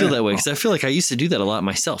I kind of feel that way because I feel like I used to do that a lot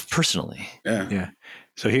myself personally. Yeah.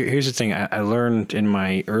 So here's the thing. I learned in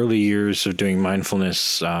my early years of doing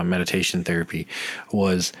mindfulness meditation therapy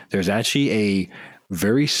was there's actually a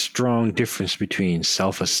very strong difference between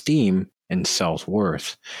self-esteem and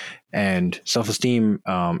self-worth. And self-esteem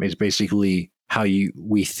is basically how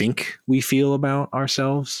we think we feel about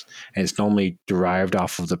ourselves. And it's normally derived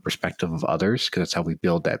off of the perspective of others because that's how we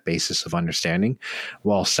build that basis of understanding.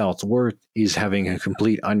 While self-worth is having a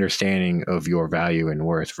complete understanding of your value and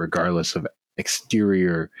worth, regardless of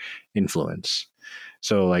exterior influence.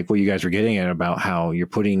 So like what you guys were getting at about how you're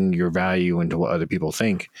putting your value into what other people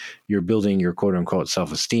think, you're building your quote unquote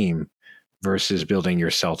self-esteem versus building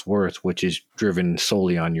your self-worth, which is driven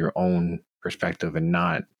solely on your own perspective and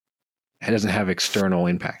it doesn't have external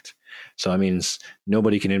impact. So that means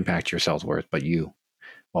nobody can impact your self-worth but you,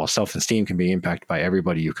 while self-esteem can be impacted by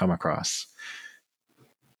everybody you come across.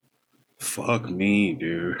 Fuck me,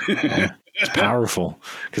 dude. It's powerful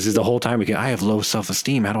because the whole time I have low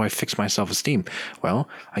self-esteem. How do I fix my self-esteem? Well,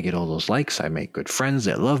 I get all those likes. I make good friends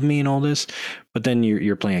that love me and all this. But then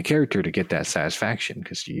you're playing a character to get that satisfaction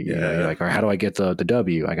because you're like, all right, how do I get the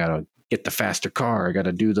W? I got to get the faster car. I got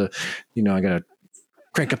to do I got to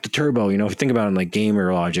crank up the turbo. If you think about it in like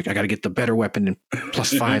gamer logic, I got to get the better weapon and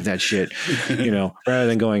 +5 that shit, rather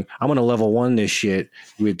than going, I'm going to level 1 this shit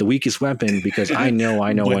with the weakest weapon because I know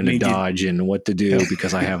when to dodge and what to do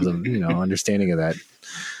because I have the, understanding of that.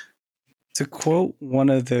 To quote one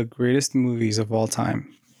of the greatest movies of all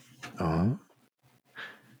time,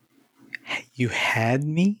 you had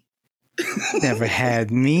me, never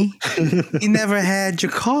had me, you never had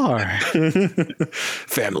your car.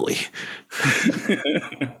 Family.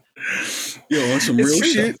 Yo, on some real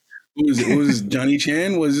shit. What was Johnny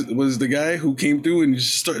Chan was the guy who came through and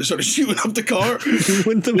just started shooting up the car? I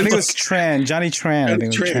think it was Tran, Johnny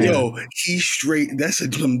Tran. Yo, he's straight. That's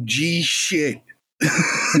some G shit.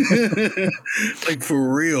 Like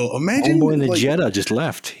for real. Imagine Homeboy in the Jetta just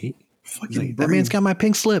left. That man's got my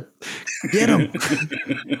pink slip. Get him.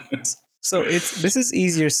 So this is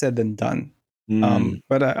easier said than done.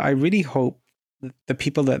 But I really hope the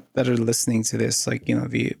people that are listening to this, like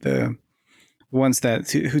the ones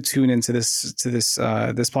who tune into this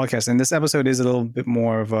podcast, and this episode is a little bit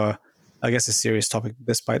more of a serious topic,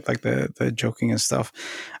 despite like the joking and stuff.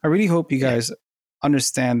 I really hope you guys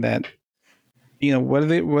understand that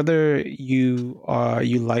whether you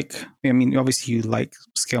like, I mean, obviously you like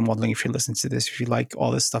scale modeling if you listen to this, if you like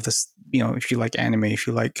all this stuff, if you like anime, if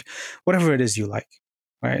you like whatever it is you like,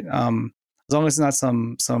 right? As long as it's not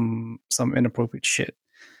some inappropriate shit,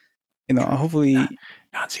 hopefully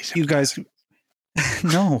Nazis. you guys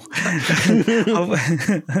no.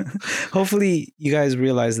 Hopefully you guys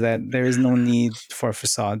realize that there is no need for a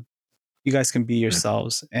facade. You guys can be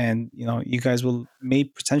yourselves, and you guys may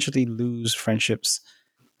potentially lose friendships,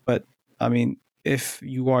 but I mean, if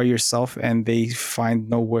you are yourself and they find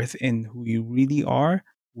no worth in who you really are,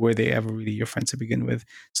 were they ever really your friends to begin with?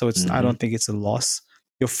 So I don't think it's a loss.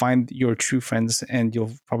 You'll find your true friends, and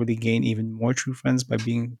you'll probably gain even more true friends by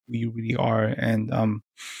being who you really are. And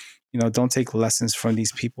don't take lessons from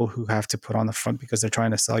these people who have to put on the front because they're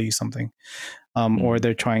trying to sell you something. Or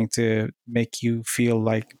they're trying to make you feel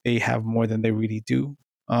like they have more than they really do.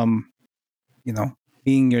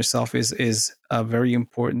 Being yourself is very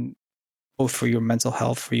important, both for your mental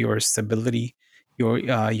health, for your stability, your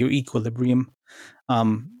equilibrium,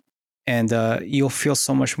 and you'll feel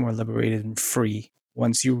so much more liberated and free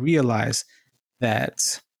once you realize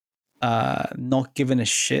that not giving a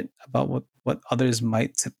shit about what others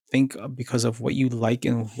might think because of what you like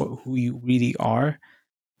and who you really are.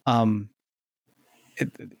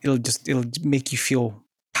 It'll make you feel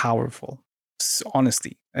powerful.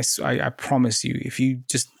 Honestly, I promise you, if you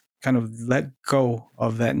just kind of let go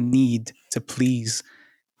of that need to please,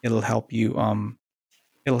 it'll help you. Come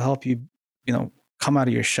out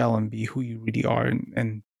of your shell and be who you really are.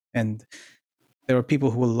 And there are people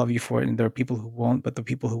who will love you for it, and there are people who won't. But the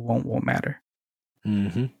people who won't matter.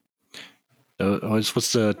 Mm-hmm.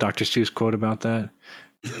 What's the Dr. Seuss quote about that?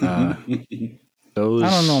 Those I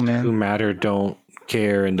don't know, man. who matter don't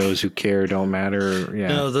care, and those who care don't matter. Yeah.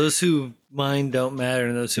 No, those who mind don't matter,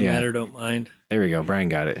 and those who matter don't mind. There we go. Brian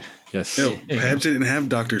got it. Yes. No, perhaps it didn't have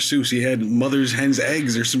Dr. Seuss. He had Mother's Hen's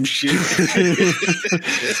Eggs or some shit.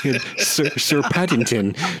 Sir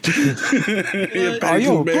Paddington.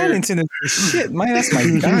 Paddington is shit. That's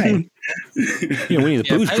my guy. We need the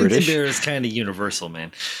booze British. Bear is kind of universal,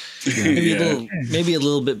 man. Maybe a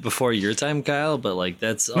little bit before your time, Kyle, but like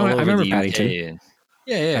that's all over remember the Paddington. UK. And,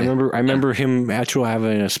 yeah. I remember him actually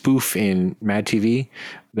having a spoof in Mad TV.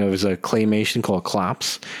 There was a claymation called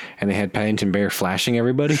Clops, and they had Paddington Bear flashing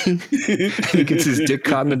everybody. He gets his dick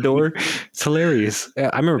caught in the door. It's hilarious.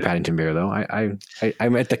 I remember Paddington Bear though.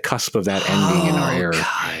 I'm at the cusp of that ending in our era.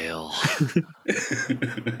 Kyle.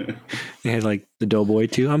 They had like the Doughboy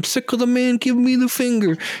too. I'm sick of the man giving me the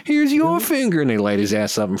finger. Here's your finger, and they light his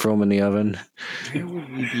ass up and throw him in the oven. Where would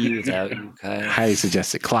we be without you, Kyle? Highly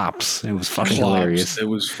suggested. Clops. It was fucking hilarious. It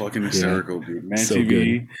was fucking hysterical, dude. Mad So TV,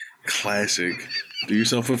 good. classic. Do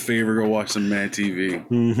yourself a favor, go watch some Mad TV.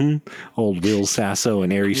 Mm-hmm. Old Will Sasso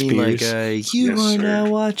and Ari Spears. You Yes, are sir. now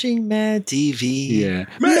watching Mad TV. Yeah.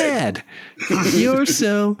 Mad. You're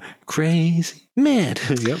so crazy. Mad.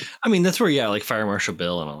 Yep. I mean, that's where you got like Fire Marshal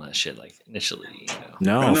Bill and all that shit. Like initially,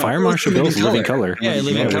 No, No, Fire no, Marshal Living Bill's Living Color. Yeah,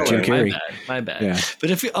 Living with Color. Jim Carrey. My bad. Yeah.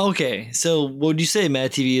 But if so would you say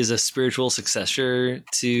Mad TV is a spiritual successor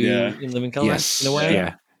to In Living Color? Yes. In a way?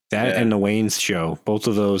 Yeah. That and the Wayne's Show. Both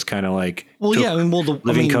of those kind of like. Well, took yeah. I mean,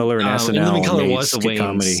 Living Color and SNL. Living Color and was a skit Wayne's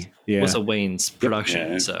comedy. Yeah. was a Wayne's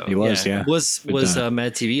production. Yeah. So It was, yeah. Was But,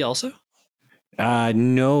 Mad TV also?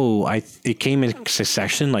 No, it came in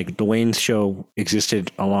succession. Like the Wayne's Show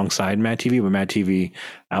existed alongside Mad TV, but Mad TV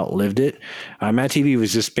outlived it. Mad TV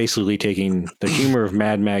was just basically taking the humor of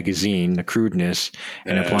Mad Magazine, the crudeness,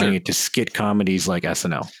 and applying it to skit comedies like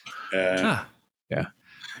SNL. Ah. Yeah.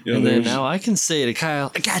 And then now I can say to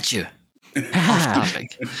Kyle, I got you. Off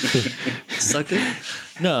topic. Sucker.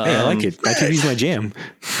 No, Hey, I like it. Mad TV's my jam.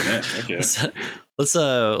 Let's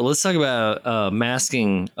talk about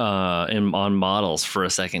masking on models for a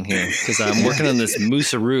second here, because I'm working on this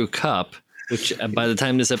Moosaroo cup, which by the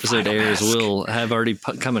time this episode airs will have already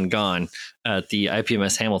come and gone at the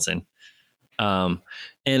IPMS Hamilton. And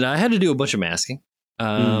I had to do a bunch of masking,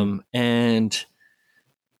 and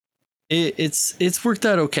it's worked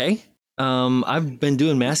out okay. I've been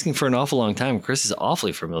doing masking for an awful long time. Chris is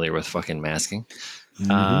awfully familiar with fucking masking.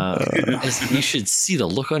 You should see the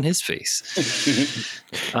look on his face. It's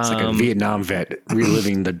like a Vietnam vet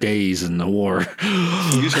reliving the days in the war.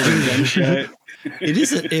 It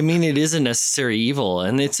is a necessary evil,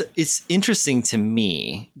 and it's interesting to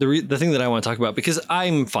me. The thing that I want to talk about, because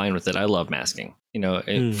I'm fine with it. I love masking.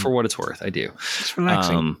 For what it's worth, I do. It's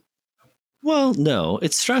relaxing. Well, no,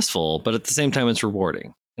 it's stressful, but at the same time, it's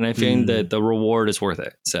rewarding, and I find that the reward is worth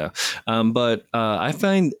it. So, but I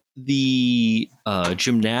find the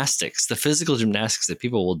gymnastics, the physical gymnastics that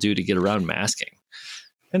people will do to get around masking,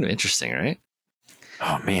 kind of interesting, right?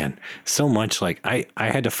 Oh man, so much. Like I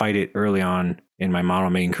had to fight it early on in my model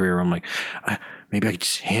making career. I'm like, maybe I could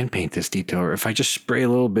just hand paint this detail, or if I just spray a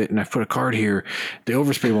little bit and I put a card here, the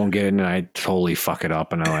overspray won't get it, and I totally fuck it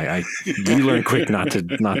up. And you learn quick not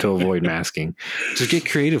to avoid masking. Just get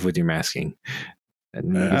creative with your masking. And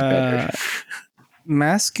make it better.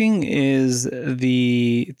 Masking is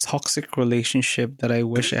the toxic relationship that I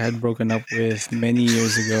wish I had broken up with many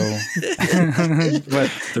years ago.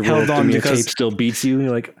 But The held on because tape still beats you. And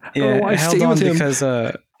you're like, I held on because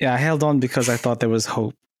I held on because I thought there was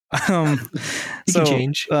hope. You can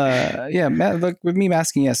change. Look, with me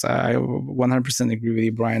masking, yes, I 100% agree with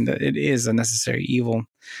you, Brian, that it is a necessary evil.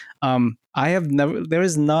 There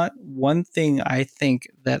is not one thing I think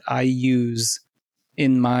that I use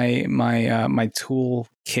in my tool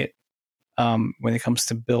kit when it comes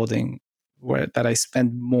to building that I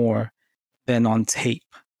spend more than on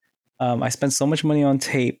tape. I spend so much money on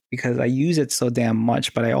tape because I use it so damn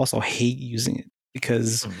much, but I also hate using it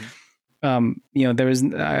because there is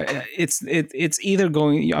it's either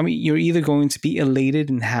going. I mean, you're either going to be elated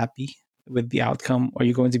and happy with the outcome, or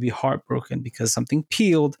you're going to be heartbroken because something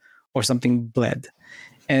peeled or something bled.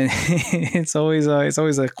 And it's always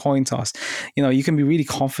a coin toss. You can be really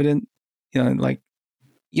confident. It's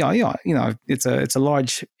a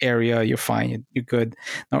large area. You're fine. You're good.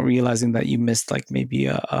 Not realizing that you missed like maybe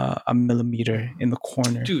a millimeter in the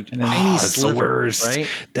corner. Dude, and that's the worst. Right?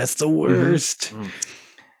 That's the worst. Mm-hmm.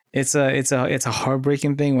 It's a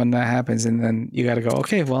heartbreaking thing when that happens, and then you got to go.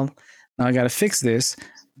 Okay, well, now I got to fix this.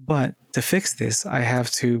 But to fix this, I have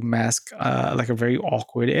to mask like a very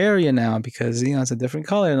awkward area now because it's a different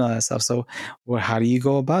color and all that stuff. So, how do you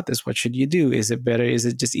go about this? What should you do? Is it better? Is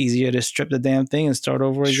it just easier to strip the damn thing and start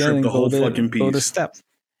over again and go the step?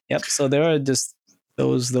 Yep. So there are just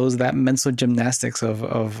that mental gymnastics of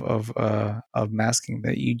masking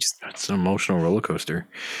that you just. It's an emotional roller coaster.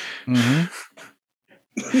 Mm-hmm.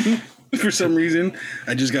 For some reason,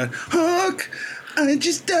 I just got Hawk. I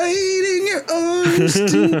just died in your arms.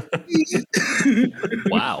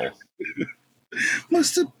 Wow.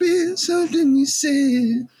 Must have been something you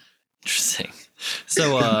said. Interesting.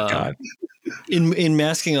 So, in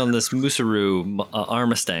masking on this Musaru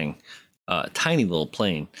Armustang, tiny little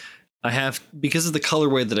plane, I have, because of the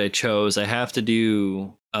colorway that I chose, I have to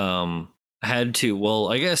do. I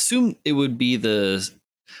assume it would be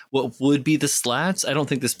what would be the slats. I don't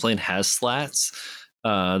think this plane has slats.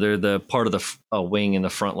 They're the part of the wing in the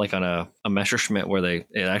front, like on a Messerschmitt, where it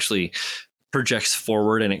actually projects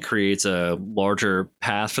forward and it creates a larger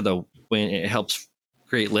path for the wing. It helps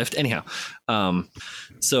create lift. Anyhow,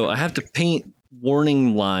 so I have to paint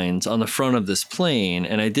warning lines on the front of this plane,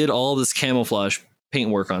 and I did all this camouflage paint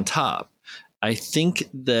work on top. I think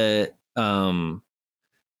that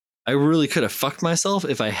I really could have fucked myself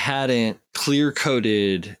if I hadn't clear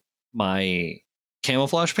coated my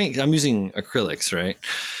camouflage paint. I'm using acrylics, right?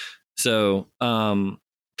 So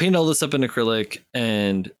paint all this up in acrylic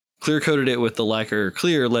and clear coated it with the lacquer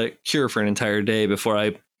clear, let it cure for an entire day before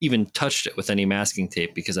I even touched it with any masking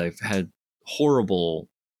tape, because I've had horrible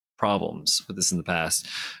problems with this in the past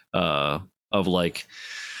of like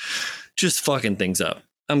just fucking things up.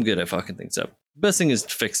 I'm good at fucking things up. Best thing is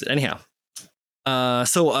to fix it. Anyhow,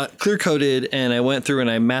 so clear coated, and I went through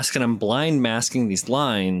and I'm blind masking these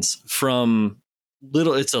lines from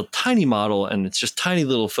it's a tiny model, and it's just tiny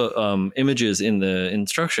little images in the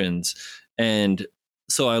instructions. And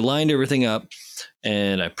so I lined everything up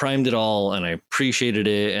and I primed it all and I pre-shaded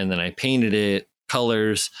it, and then I painted it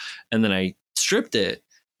colors, and then I stripped it.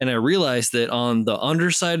 And I realized that on the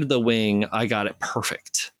underside of the wing, I got it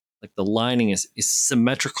perfect. Like the lining is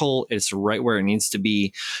symmetrical. It's right where it needs to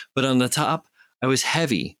be. But on the top, I was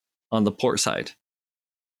heavy on the port side.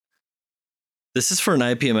 This is for an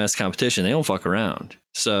IPMS competition. They don't fuck around.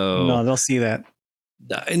 So no, they'll see that.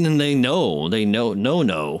 And then they know,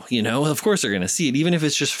 of course they're going to see it. Even if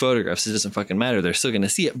it's just photographs, it doesn't fucking matter. They're still going to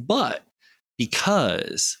see it. But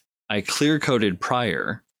because I clear coated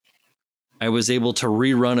prior, I was able to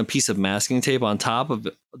rerun a piece of masking tape on top of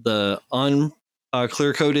the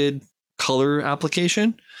clear coated color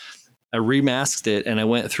application. I remasked it, and I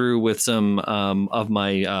went through with some of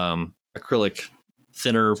my acrylic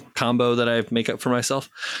thinner combo that I make up for myself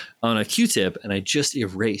on a Q-tip, and I just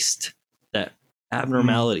erased that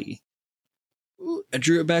abnormality. I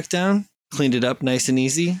drew it back down, cleaned it up nice and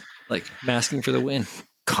easy, like masking for the win.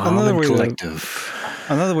 Another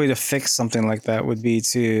way to fix something like that would be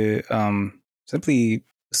to simply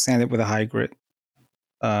sand it with a high grit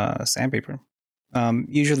sandpaper.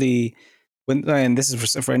 Usually, and this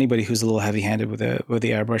is for anybody who's a little heavy-handed with the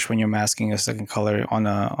airbrush, when you're masking a second color on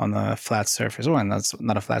a flat surface, or that's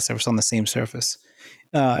not a flat surface, on the same surface,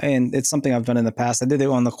 And it's something I've done in the past. I did it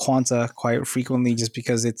on the Quanta quite frequently just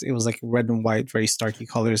because it was like red and white, very starky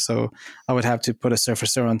colors. So I would have to put a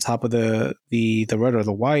surfacer on top of the red or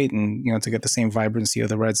the white, and to get the same vibrancy of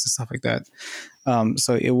the reds and stuff like that.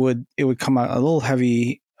 So it would come out a little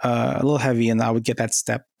heavy, and I would get that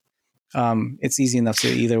step. It's easy enough to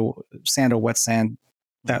either sand or wet sand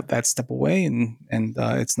that step away, and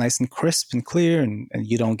it's nice and crisp and clear, and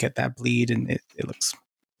you don't get that bleed, and it looks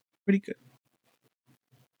pretty good.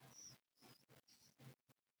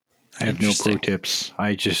 I have no pro tips.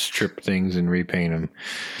 I just strip things and repaint them.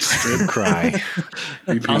 Strip cry.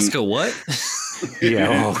 Oscar, what?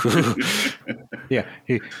 Yeah. Oh. Yeah.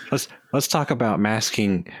 Hey, let's talk about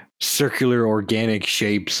masking circular organic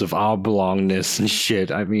shapes of oblongness and shit.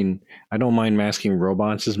 I mean, I don't mind masking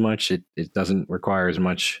robots as much. It doesn't require as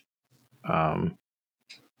much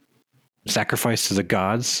sacrifice to the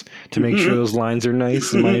gods to make sure those lines are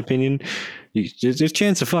nice, in my opinion. There's a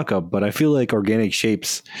chance of fuck up, but I feel like organic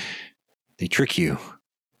shapes, they trick you.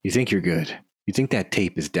 You think you're good. You think that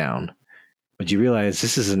tape is down, but you realize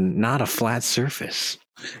this is not a flat surface.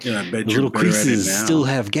 Yeah, I bet the little creases still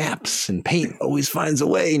have gaps, and paint always finds a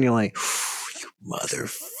way, and you're like, you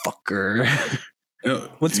motherfucker.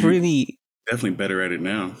 What's really definitely better at it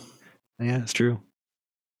now. Yeah, it's true.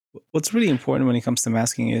 What's really important when it comes to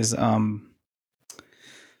masking is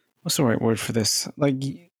what's the right word for this? Like,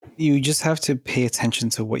 you just have to pay attention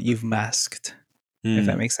to what you've masked, if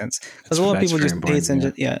that makes sense. Because a lot of people just pay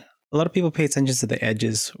attention. Yeah, a lot of people pay attention to the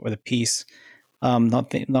edges or the piece,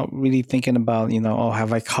 not really thinking about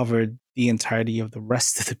have I covered the entirety of the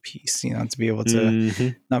rest of the piece? To be able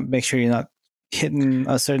to not make sure you're not hitting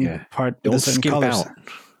a certain part. Don't skimp out.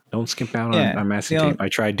 Don't skimp out on masking tape. I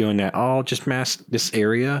tried doing that. I'll just mask this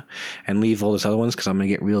area and leave all those other ones because I'm going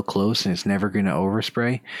to get real close and it's never going to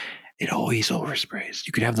overspray. It always oversprays.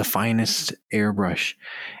 You could have the finest airbrush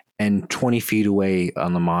and 20 feet away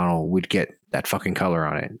on the model would get that fucking color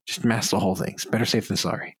on it. Just mask the whole thing. It's better safe than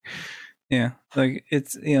sorry. Yeah. Like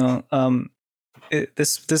it's,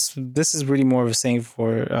 this is really more of a saying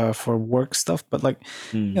for work stuff, but like,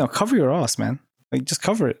 cover your ass, man. Like, just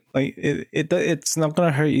cover it. Like it's not going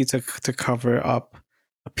to hurt you to cover up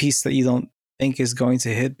a piece that you don't think is going to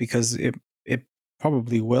hit, because it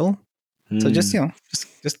probably will. So just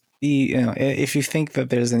be, if you think that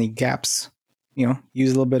there's any gaps, use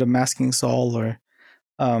a little bit of masking salt or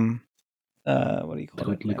what do you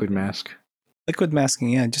call it? Liquid mask. Liquid masking,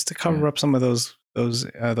 yeah, just to cover up some of those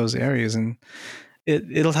areas, and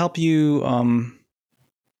it'll help you.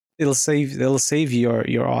 It'll save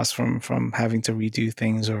your ass from having to redo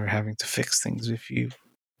things or having to fix things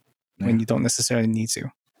when you don't necessarily need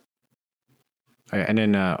to. And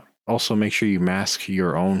then also make sure you mask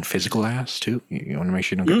your own physical ass too. You want to make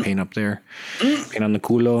sure you don't get paint up there. Paint on the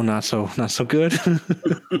culo, not so good.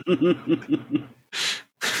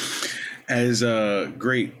 As a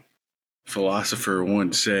great philosopher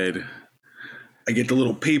once said, I get the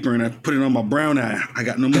little paper and I put it on my brown eye. I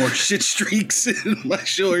got no more shit streaks in my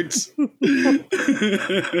shorts.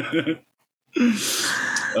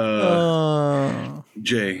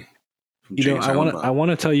 Jay. I want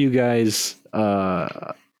to tell you guys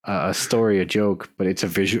a story, a joke, but it's a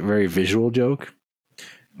very visual joke.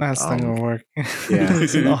 That's not gonna work. Yeah,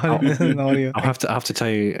 it's an audio. I'll have to tell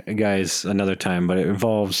you guys another time, but it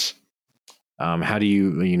involves how do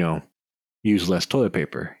you use less toilet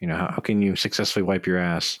paper? How can you successfully wipe your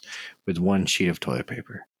ass with one sheet of toilet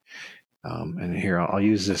paper? And here I'll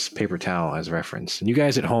use this paper towel as reference, and you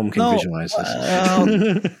guys at home can visualize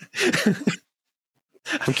this.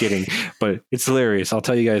 I'm kidding, but it's hilarious. I'll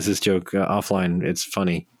tell you guys this joke offline. It's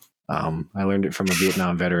funny. I learned it from a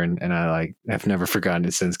Vietnam veteran, and I've never forgotten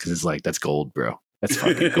it since, because it's like, that's gold, bro. That's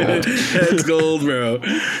fucking gold. That's gold, bro.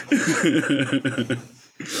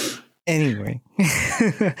 Anyway,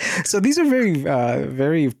 so these are very,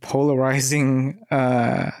 very polarizing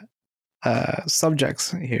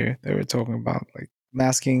subjects here that we're talking about, like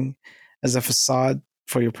masking as a facade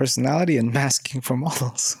for your personality and masking for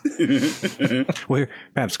models. Well,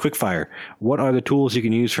 perhaps quick fire. What are the tools you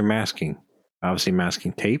can use for masking? Obviously,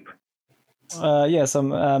 masking tape. Some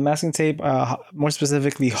masking tape. More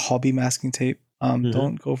specifically, hobby masking tape.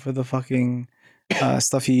 Don't go for the fucking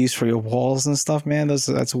stuff you use for your walls and stuff, man.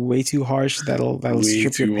 That's way too harsh. That'll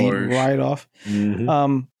strip your paint right off.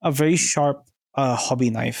 A very sharp hobby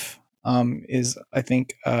knife is, I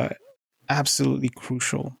think, absolutely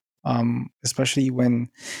crucial. Especially when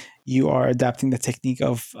you are adapting the technique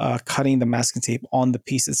of cutting the masking tape on the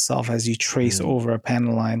piece itself as you trace over a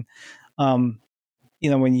panel line.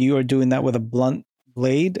 When you are doing that with a blunt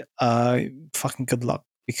blade, fucking good luck.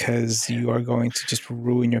 because you are going to just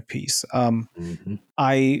ruin your piece. Mhm.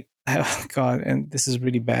 God, and this is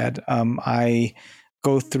really bad. I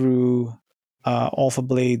go through Alpha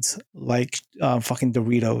Blades like fucking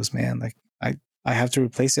Doritos, man. Like I have to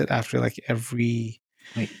replace it after like every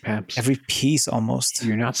Wait, Paps, piece almost.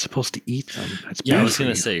 you're not supposed to eat them. That's Yeah, I bad was for gonna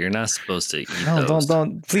you. say you're not supposed to eat No, those.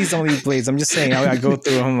 please don't eat blades. I'm just saying I go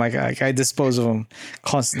through them I dispose of them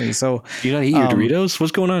constantly. So Do you not eat your Um, Doritos?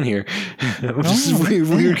 What's going on here? This is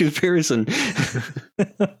No, weird comparison.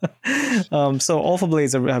 so Alpha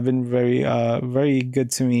Blades have been very good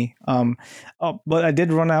to me. But I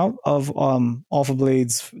did run out of Alpha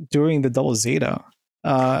Blades during the Double Zeta.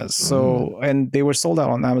 And they were sold out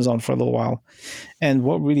on Amazon for a little while. And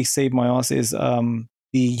what really saved my ass is the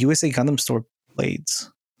USA Gundam Store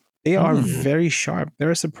blades. They are very sharp.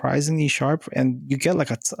 They're surprisingly sharp, and you get like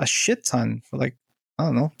a shit ton for like, I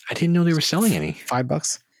don't know, I didn't know they were selling any.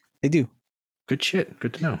 $5. They do. Good shit.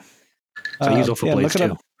 Good to know. So I use Alpha Blades look it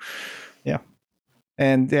too. up.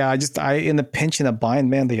 And yeah, I in a pinch in a bind,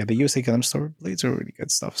 man. The USA Gundam Store blades are really good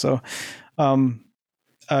stuff. So,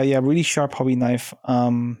 really sharp hobby knife.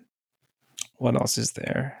 What else is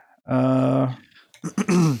there? Can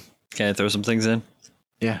I throw some things in?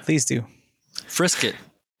 Yeah. Please do. Frisket.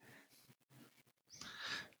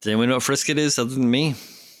 Does anyone know what Frisket is other than me?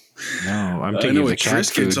 No, I'm I thinking know of the what cat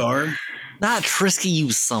Triscuits food. are. Not Trisky,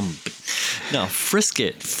 you some. No,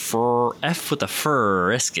 Frisket. For F with a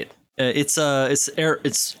frisket. It's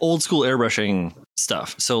old school airbrushing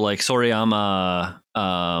stuff. So like Soriyama,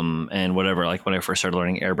 and whatever. Like when I first started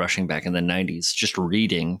learning airbrushing back in the 90s, just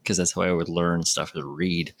reading, because that's how I would learn stuff, to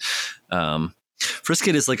read.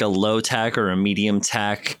 Frisket is like a low tack or a medium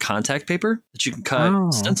tack contact paper that you can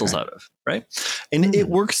cut stencils out of, right? And it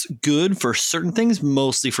works good for certain things,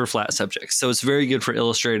 mostly for flat subjects. So it's very good for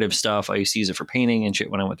illustrative stuff. I used to use it for painting and shit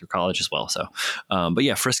when I went through college as well. So, but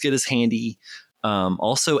yeah, Frisket is handy.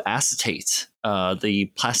 Also acetate,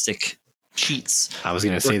 the plastic sheets. I was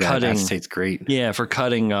going to say that. cutting. Acetate's great. Yeah, for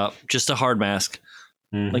cutting up just a hard mask.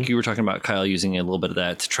 Mhm. Like you were talking about, Kyle, using a little bit of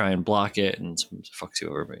that to try and block it, and sometimes it fucks you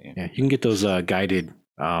over. But yeah. Yeah, you can get those guided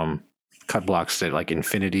cut blocks that like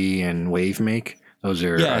Infinity and Wave make. Those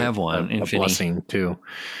are Yeah, I have one, a Infinity. blessing too.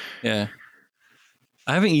 Yeah.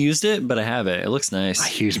 I haven't used it, but I have it. It looks nice. I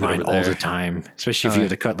use Keep it mine over all there. the time, especially if All you have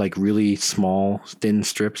to cut like really small, thin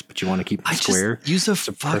strips, but you want to keep I it square. just use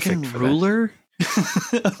a perfect fucking for that. ruler. I'm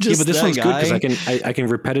just Yeah, but this that one's good because guy. I can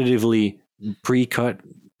repetitively pre-cut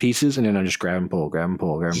pieces and then I just grab and pull, grab and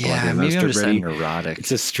pull, grab and pull. Yeah, Get maybe I'm strip just that neurotic. It's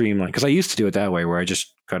just streamlined because I used to do it that way where I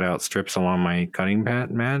just cut out strips along my cutting mat,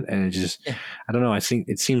 and it just I don't know. I think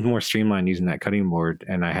it seems more streamlined using that cutting board,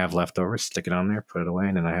 and I have leftovers, stick it on there, put it away,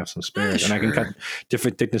 and then I have some spares, and I can cut sure.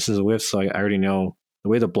 different thicknesses of widths. So I already know the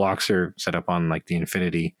way the blocks are set up on like the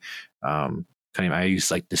Infinity cutting. I use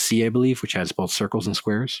like the C, I believe, which has both circles and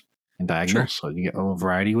squares and diagonals, so you get a little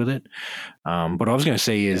variety with it. But what I was going to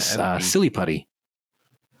say is Silly Putty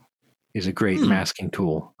is a great masking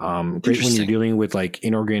tool. Great when you're Interesting. dealing with like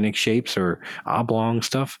inorganic shapes or oblong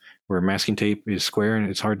stuff where masking tape is square and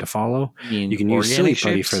it's hard to follow. You can use Silly organic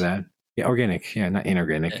Putty shapes? for that. Yeah, organic. Yeah, not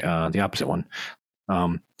inorganic. The opposite one.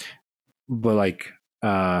 But like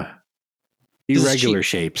is irregular cheap.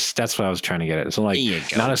 shapes. That's what I was trying to get at. So like There you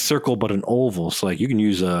go. not a circle, but an oval. So like you can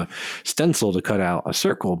use a stencil to cut out a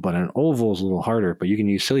circle, but an oval is a little harder. But you can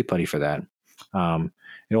use Silly Putty for that.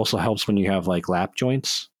 It also helps when you have like lap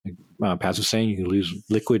joints. Like Paz was saying, you can use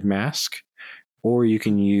liquid mask, or you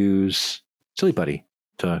can use Silly Putty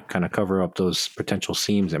to kind of cover up those potential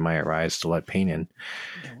seams that might arise to let paint in.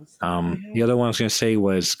 The other one I was going to say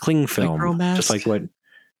was cling film, Micro mask? just like what.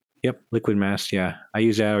 Yep, liquid mask. Yeah, I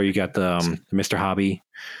use that. Or you got the Mr. Hobby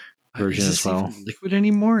version Is as this well. even liquid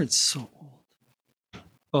anymore? It's so old.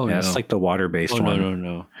 Oh Yeah, no. it's like the water-based oh one.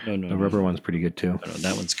 no. The rubber one's pretty good too. No,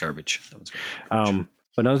 that one's garbage. That one's garbage.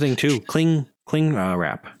 But another thing too, cling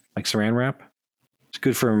wrap, like Saran wrap. It's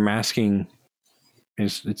good for masking.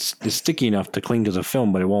 It's sticky enough to cling to the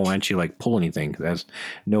film, but it won't actually like pull anything. It has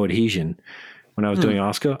no adhesion. When I was doing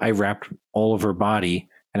Asuka, I wrapped all of her body,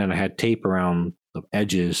 and then I had tape around the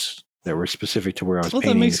edges that were specific to where I was Well, that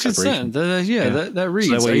painting. makes the good separation. sense. That reads.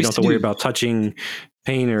 So that way I you used don't have to worry about touching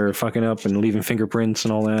paint or fucking up and leaving fingerprints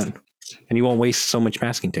and all that. And you won't waste so much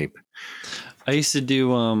masking tape. I used to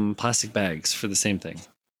do plastic bags for the same thing.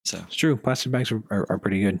 So It's true. Plastic bags are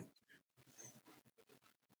pretty good.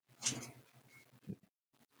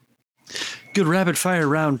 good rapid fire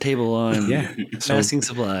round table on Yeah. So masking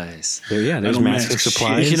supplies. there's don't masking mask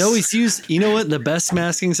supplies. You can always use. You know what? The best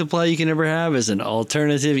masking supply you can ever have is an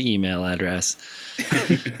alternative email address.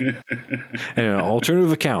 and an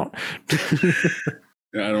alternative account.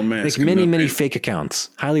 I don't mask. Make many fake accounts.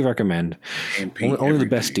 Highly recommend. And paint Only the everything.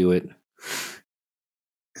 best do it.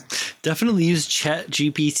 Definitely use Chat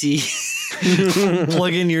GPT.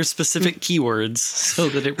 Plug in your specific keywords so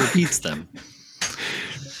that it repeats them.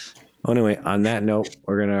 Well, anyway, on that note,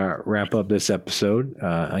 we're going to wrap up this episode.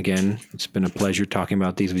 Again, it's been a pleasure talking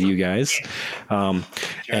about these with you guys.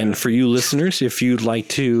 And for you listeners, if you'd like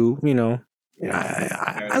to,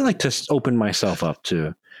 I like to open myself up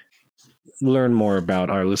to learn more about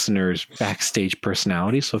our listeners' backstage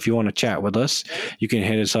personalities. So if you want to chat with us, you can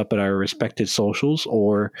hit us up at our respected socials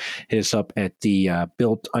or hit us up at the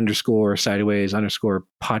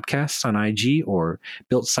built_sideways_podcast on IG or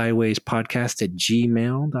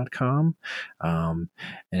builtsideways_podcast@gmail.com. And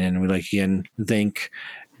then we'd like again thank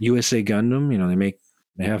USA Gundam.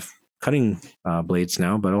 They have cutting blades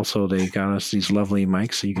now, but also they got us these lovely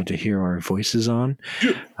mics so you get to hear our voices on.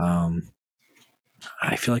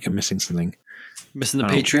 I feel like I'm missing something. Missing the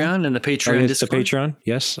Patreon and the Patreon Discord. The Patreon,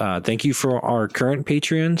 yes. Thank you for our current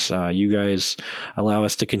Patreons. You guys allow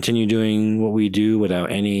us to continue doing what we do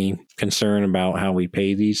without any concern about how we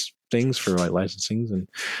pay these things for like licensing and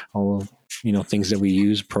all of things that we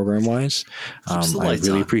use program wise. I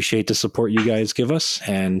really appreciate the support you guys give us,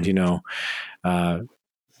 and don't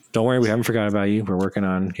worry, we haven't forgot about you. We're working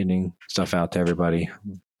on getting stuff out to everybody.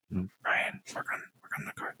 Brian, work on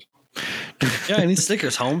the cards. Yeah, I need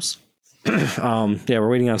stickers, Holmes. We're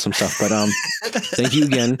waiting on some stuff, but thank you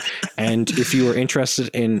again. And if you are interested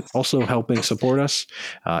in also helping support us,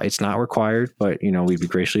 it's not required, but we'd be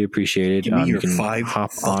greatly appreciated. Give me You your can $5 hop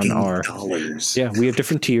on our dollars. Yeah, we have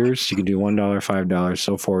different tiers. You can do $1, $5,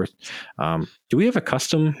 so forth. Do we have a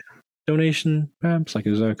custom donation, perhaps? Like,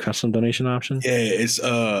 is there a custom donation option? Yeah, it's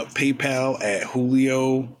PayPal at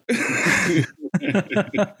Julio.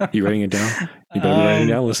 You writing it down? You better be writing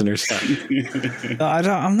it down, listeners.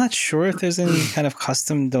 I'm not sure if there's any kind of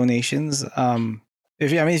custom donations.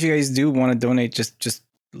 If you guys do want to donate, just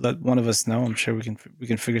let one of us know. I'm sure we can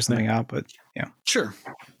figure something out. But yeah, sure,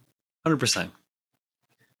 100%.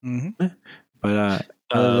 Mm-hmm. But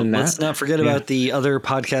other than let's that, not forget about the other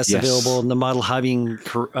podcasts Yes. available in the model hobbying.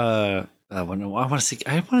 I want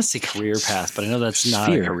to say career path, but I know that's not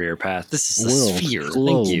a Sphere. career path. This is a World. sphere.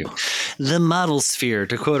 Globe. Thank you. The model sphere,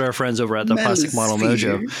 to quote our friends over at the Plastic Model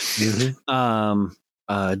Mojo. Mhm.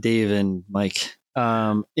 Dave and Mike,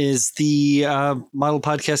 is the model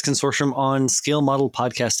podcast consortium on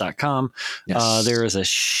scalemodelpodcast.com. Yes. There is a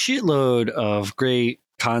shitload of great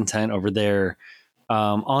content over there.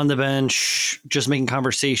 On the bench, just making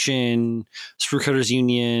conversation, Screw Coaters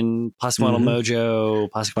Union, Plastic Model Mojo,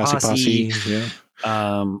 Plastic Posse. Yeah.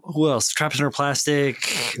 Who else? Traps Under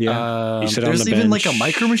Plastic. Yeah. You sit on There's the even bench. like a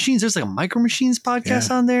Micro Machines. There's like a Micro Machines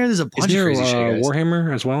podcast on there. There's a bunch Isn't of there crazy shit. Guys.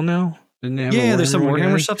 Warhammer as well now? Didn't they have a Yeah, there's some one,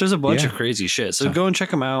 Warhammer guys? stuff. There's a bunch Yeah. of crazy shit. So So- go and check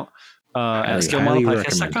them out at highly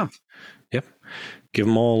scalemodelpodcast.com. Yep. Give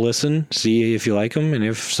them all a listen. See if you like them, and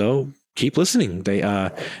if so, keep listening. They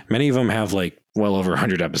many of them have like well over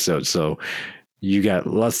 100 episodes, so you got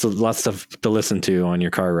lots stuff to listen to on your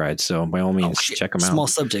car ride. So by all means, check them out. Small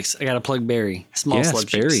subjects. I got to plug Barry. Small Yes,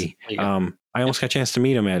 subjects. Barry. There you go. I almost got a chance to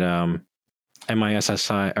meet him at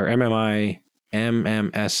MISSI or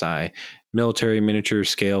MMSI, Military Miniature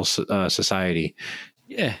Scale Society.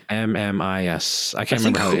 Yeah. MMIS. I can't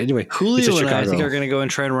remember how. Anyway, it's in Julio and I think Chicago. are going to go and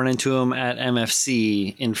try and run into him at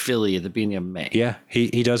MFC in Philly at the beginning of May. Yeah,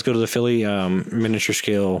 he does go to the Philly miniature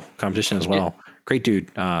scale competition as well. Great dude.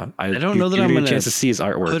 I don't know that I'm going gonna a chance to see his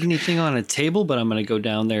artwork. Put anything on a table, but I'm going to go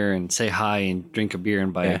down there and say hi and drink a beer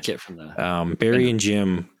and buy a kit from the. Barry and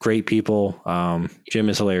Jim, great people. Jim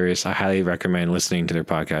is hilarious. I highly recommend listening to their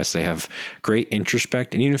podcast. They have great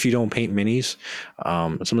introspect, and even if you don't paint minis,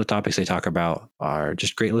 some of the topics they talk about are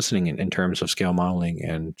just great listening in terms of scale modeling,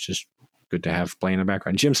 and just good to have playing in the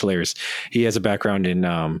background. Jim's hilarious. He has a background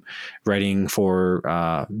in writing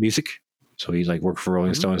for music. So he's like worked for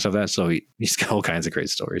Rolling Stone and stuff like that. So he's got all kinds of great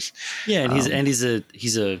stories. Yeah, and he's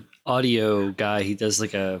a audio guy. He does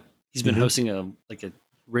he's been hosting a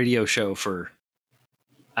radio show for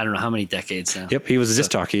I don't know how many decades now. Yep, he was a disc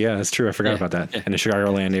jockey. Yeah, that's true. I forgot about that in the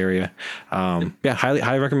Chicagoland area.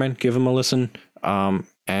 Highly recommend. Give him a listen. And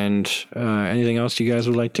anything else you guys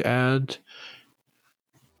would like to add?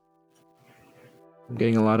 I'm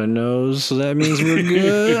getting a lot of no's, so that means we're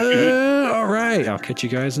good. All right, I'll catch you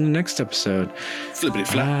guys in the next episode. Flippity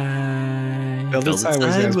flap. Bye. Build it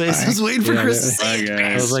sideways. I was waiting for Yeah, Chris to Bye, say it.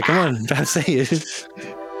 guys. I was like, come on, say it.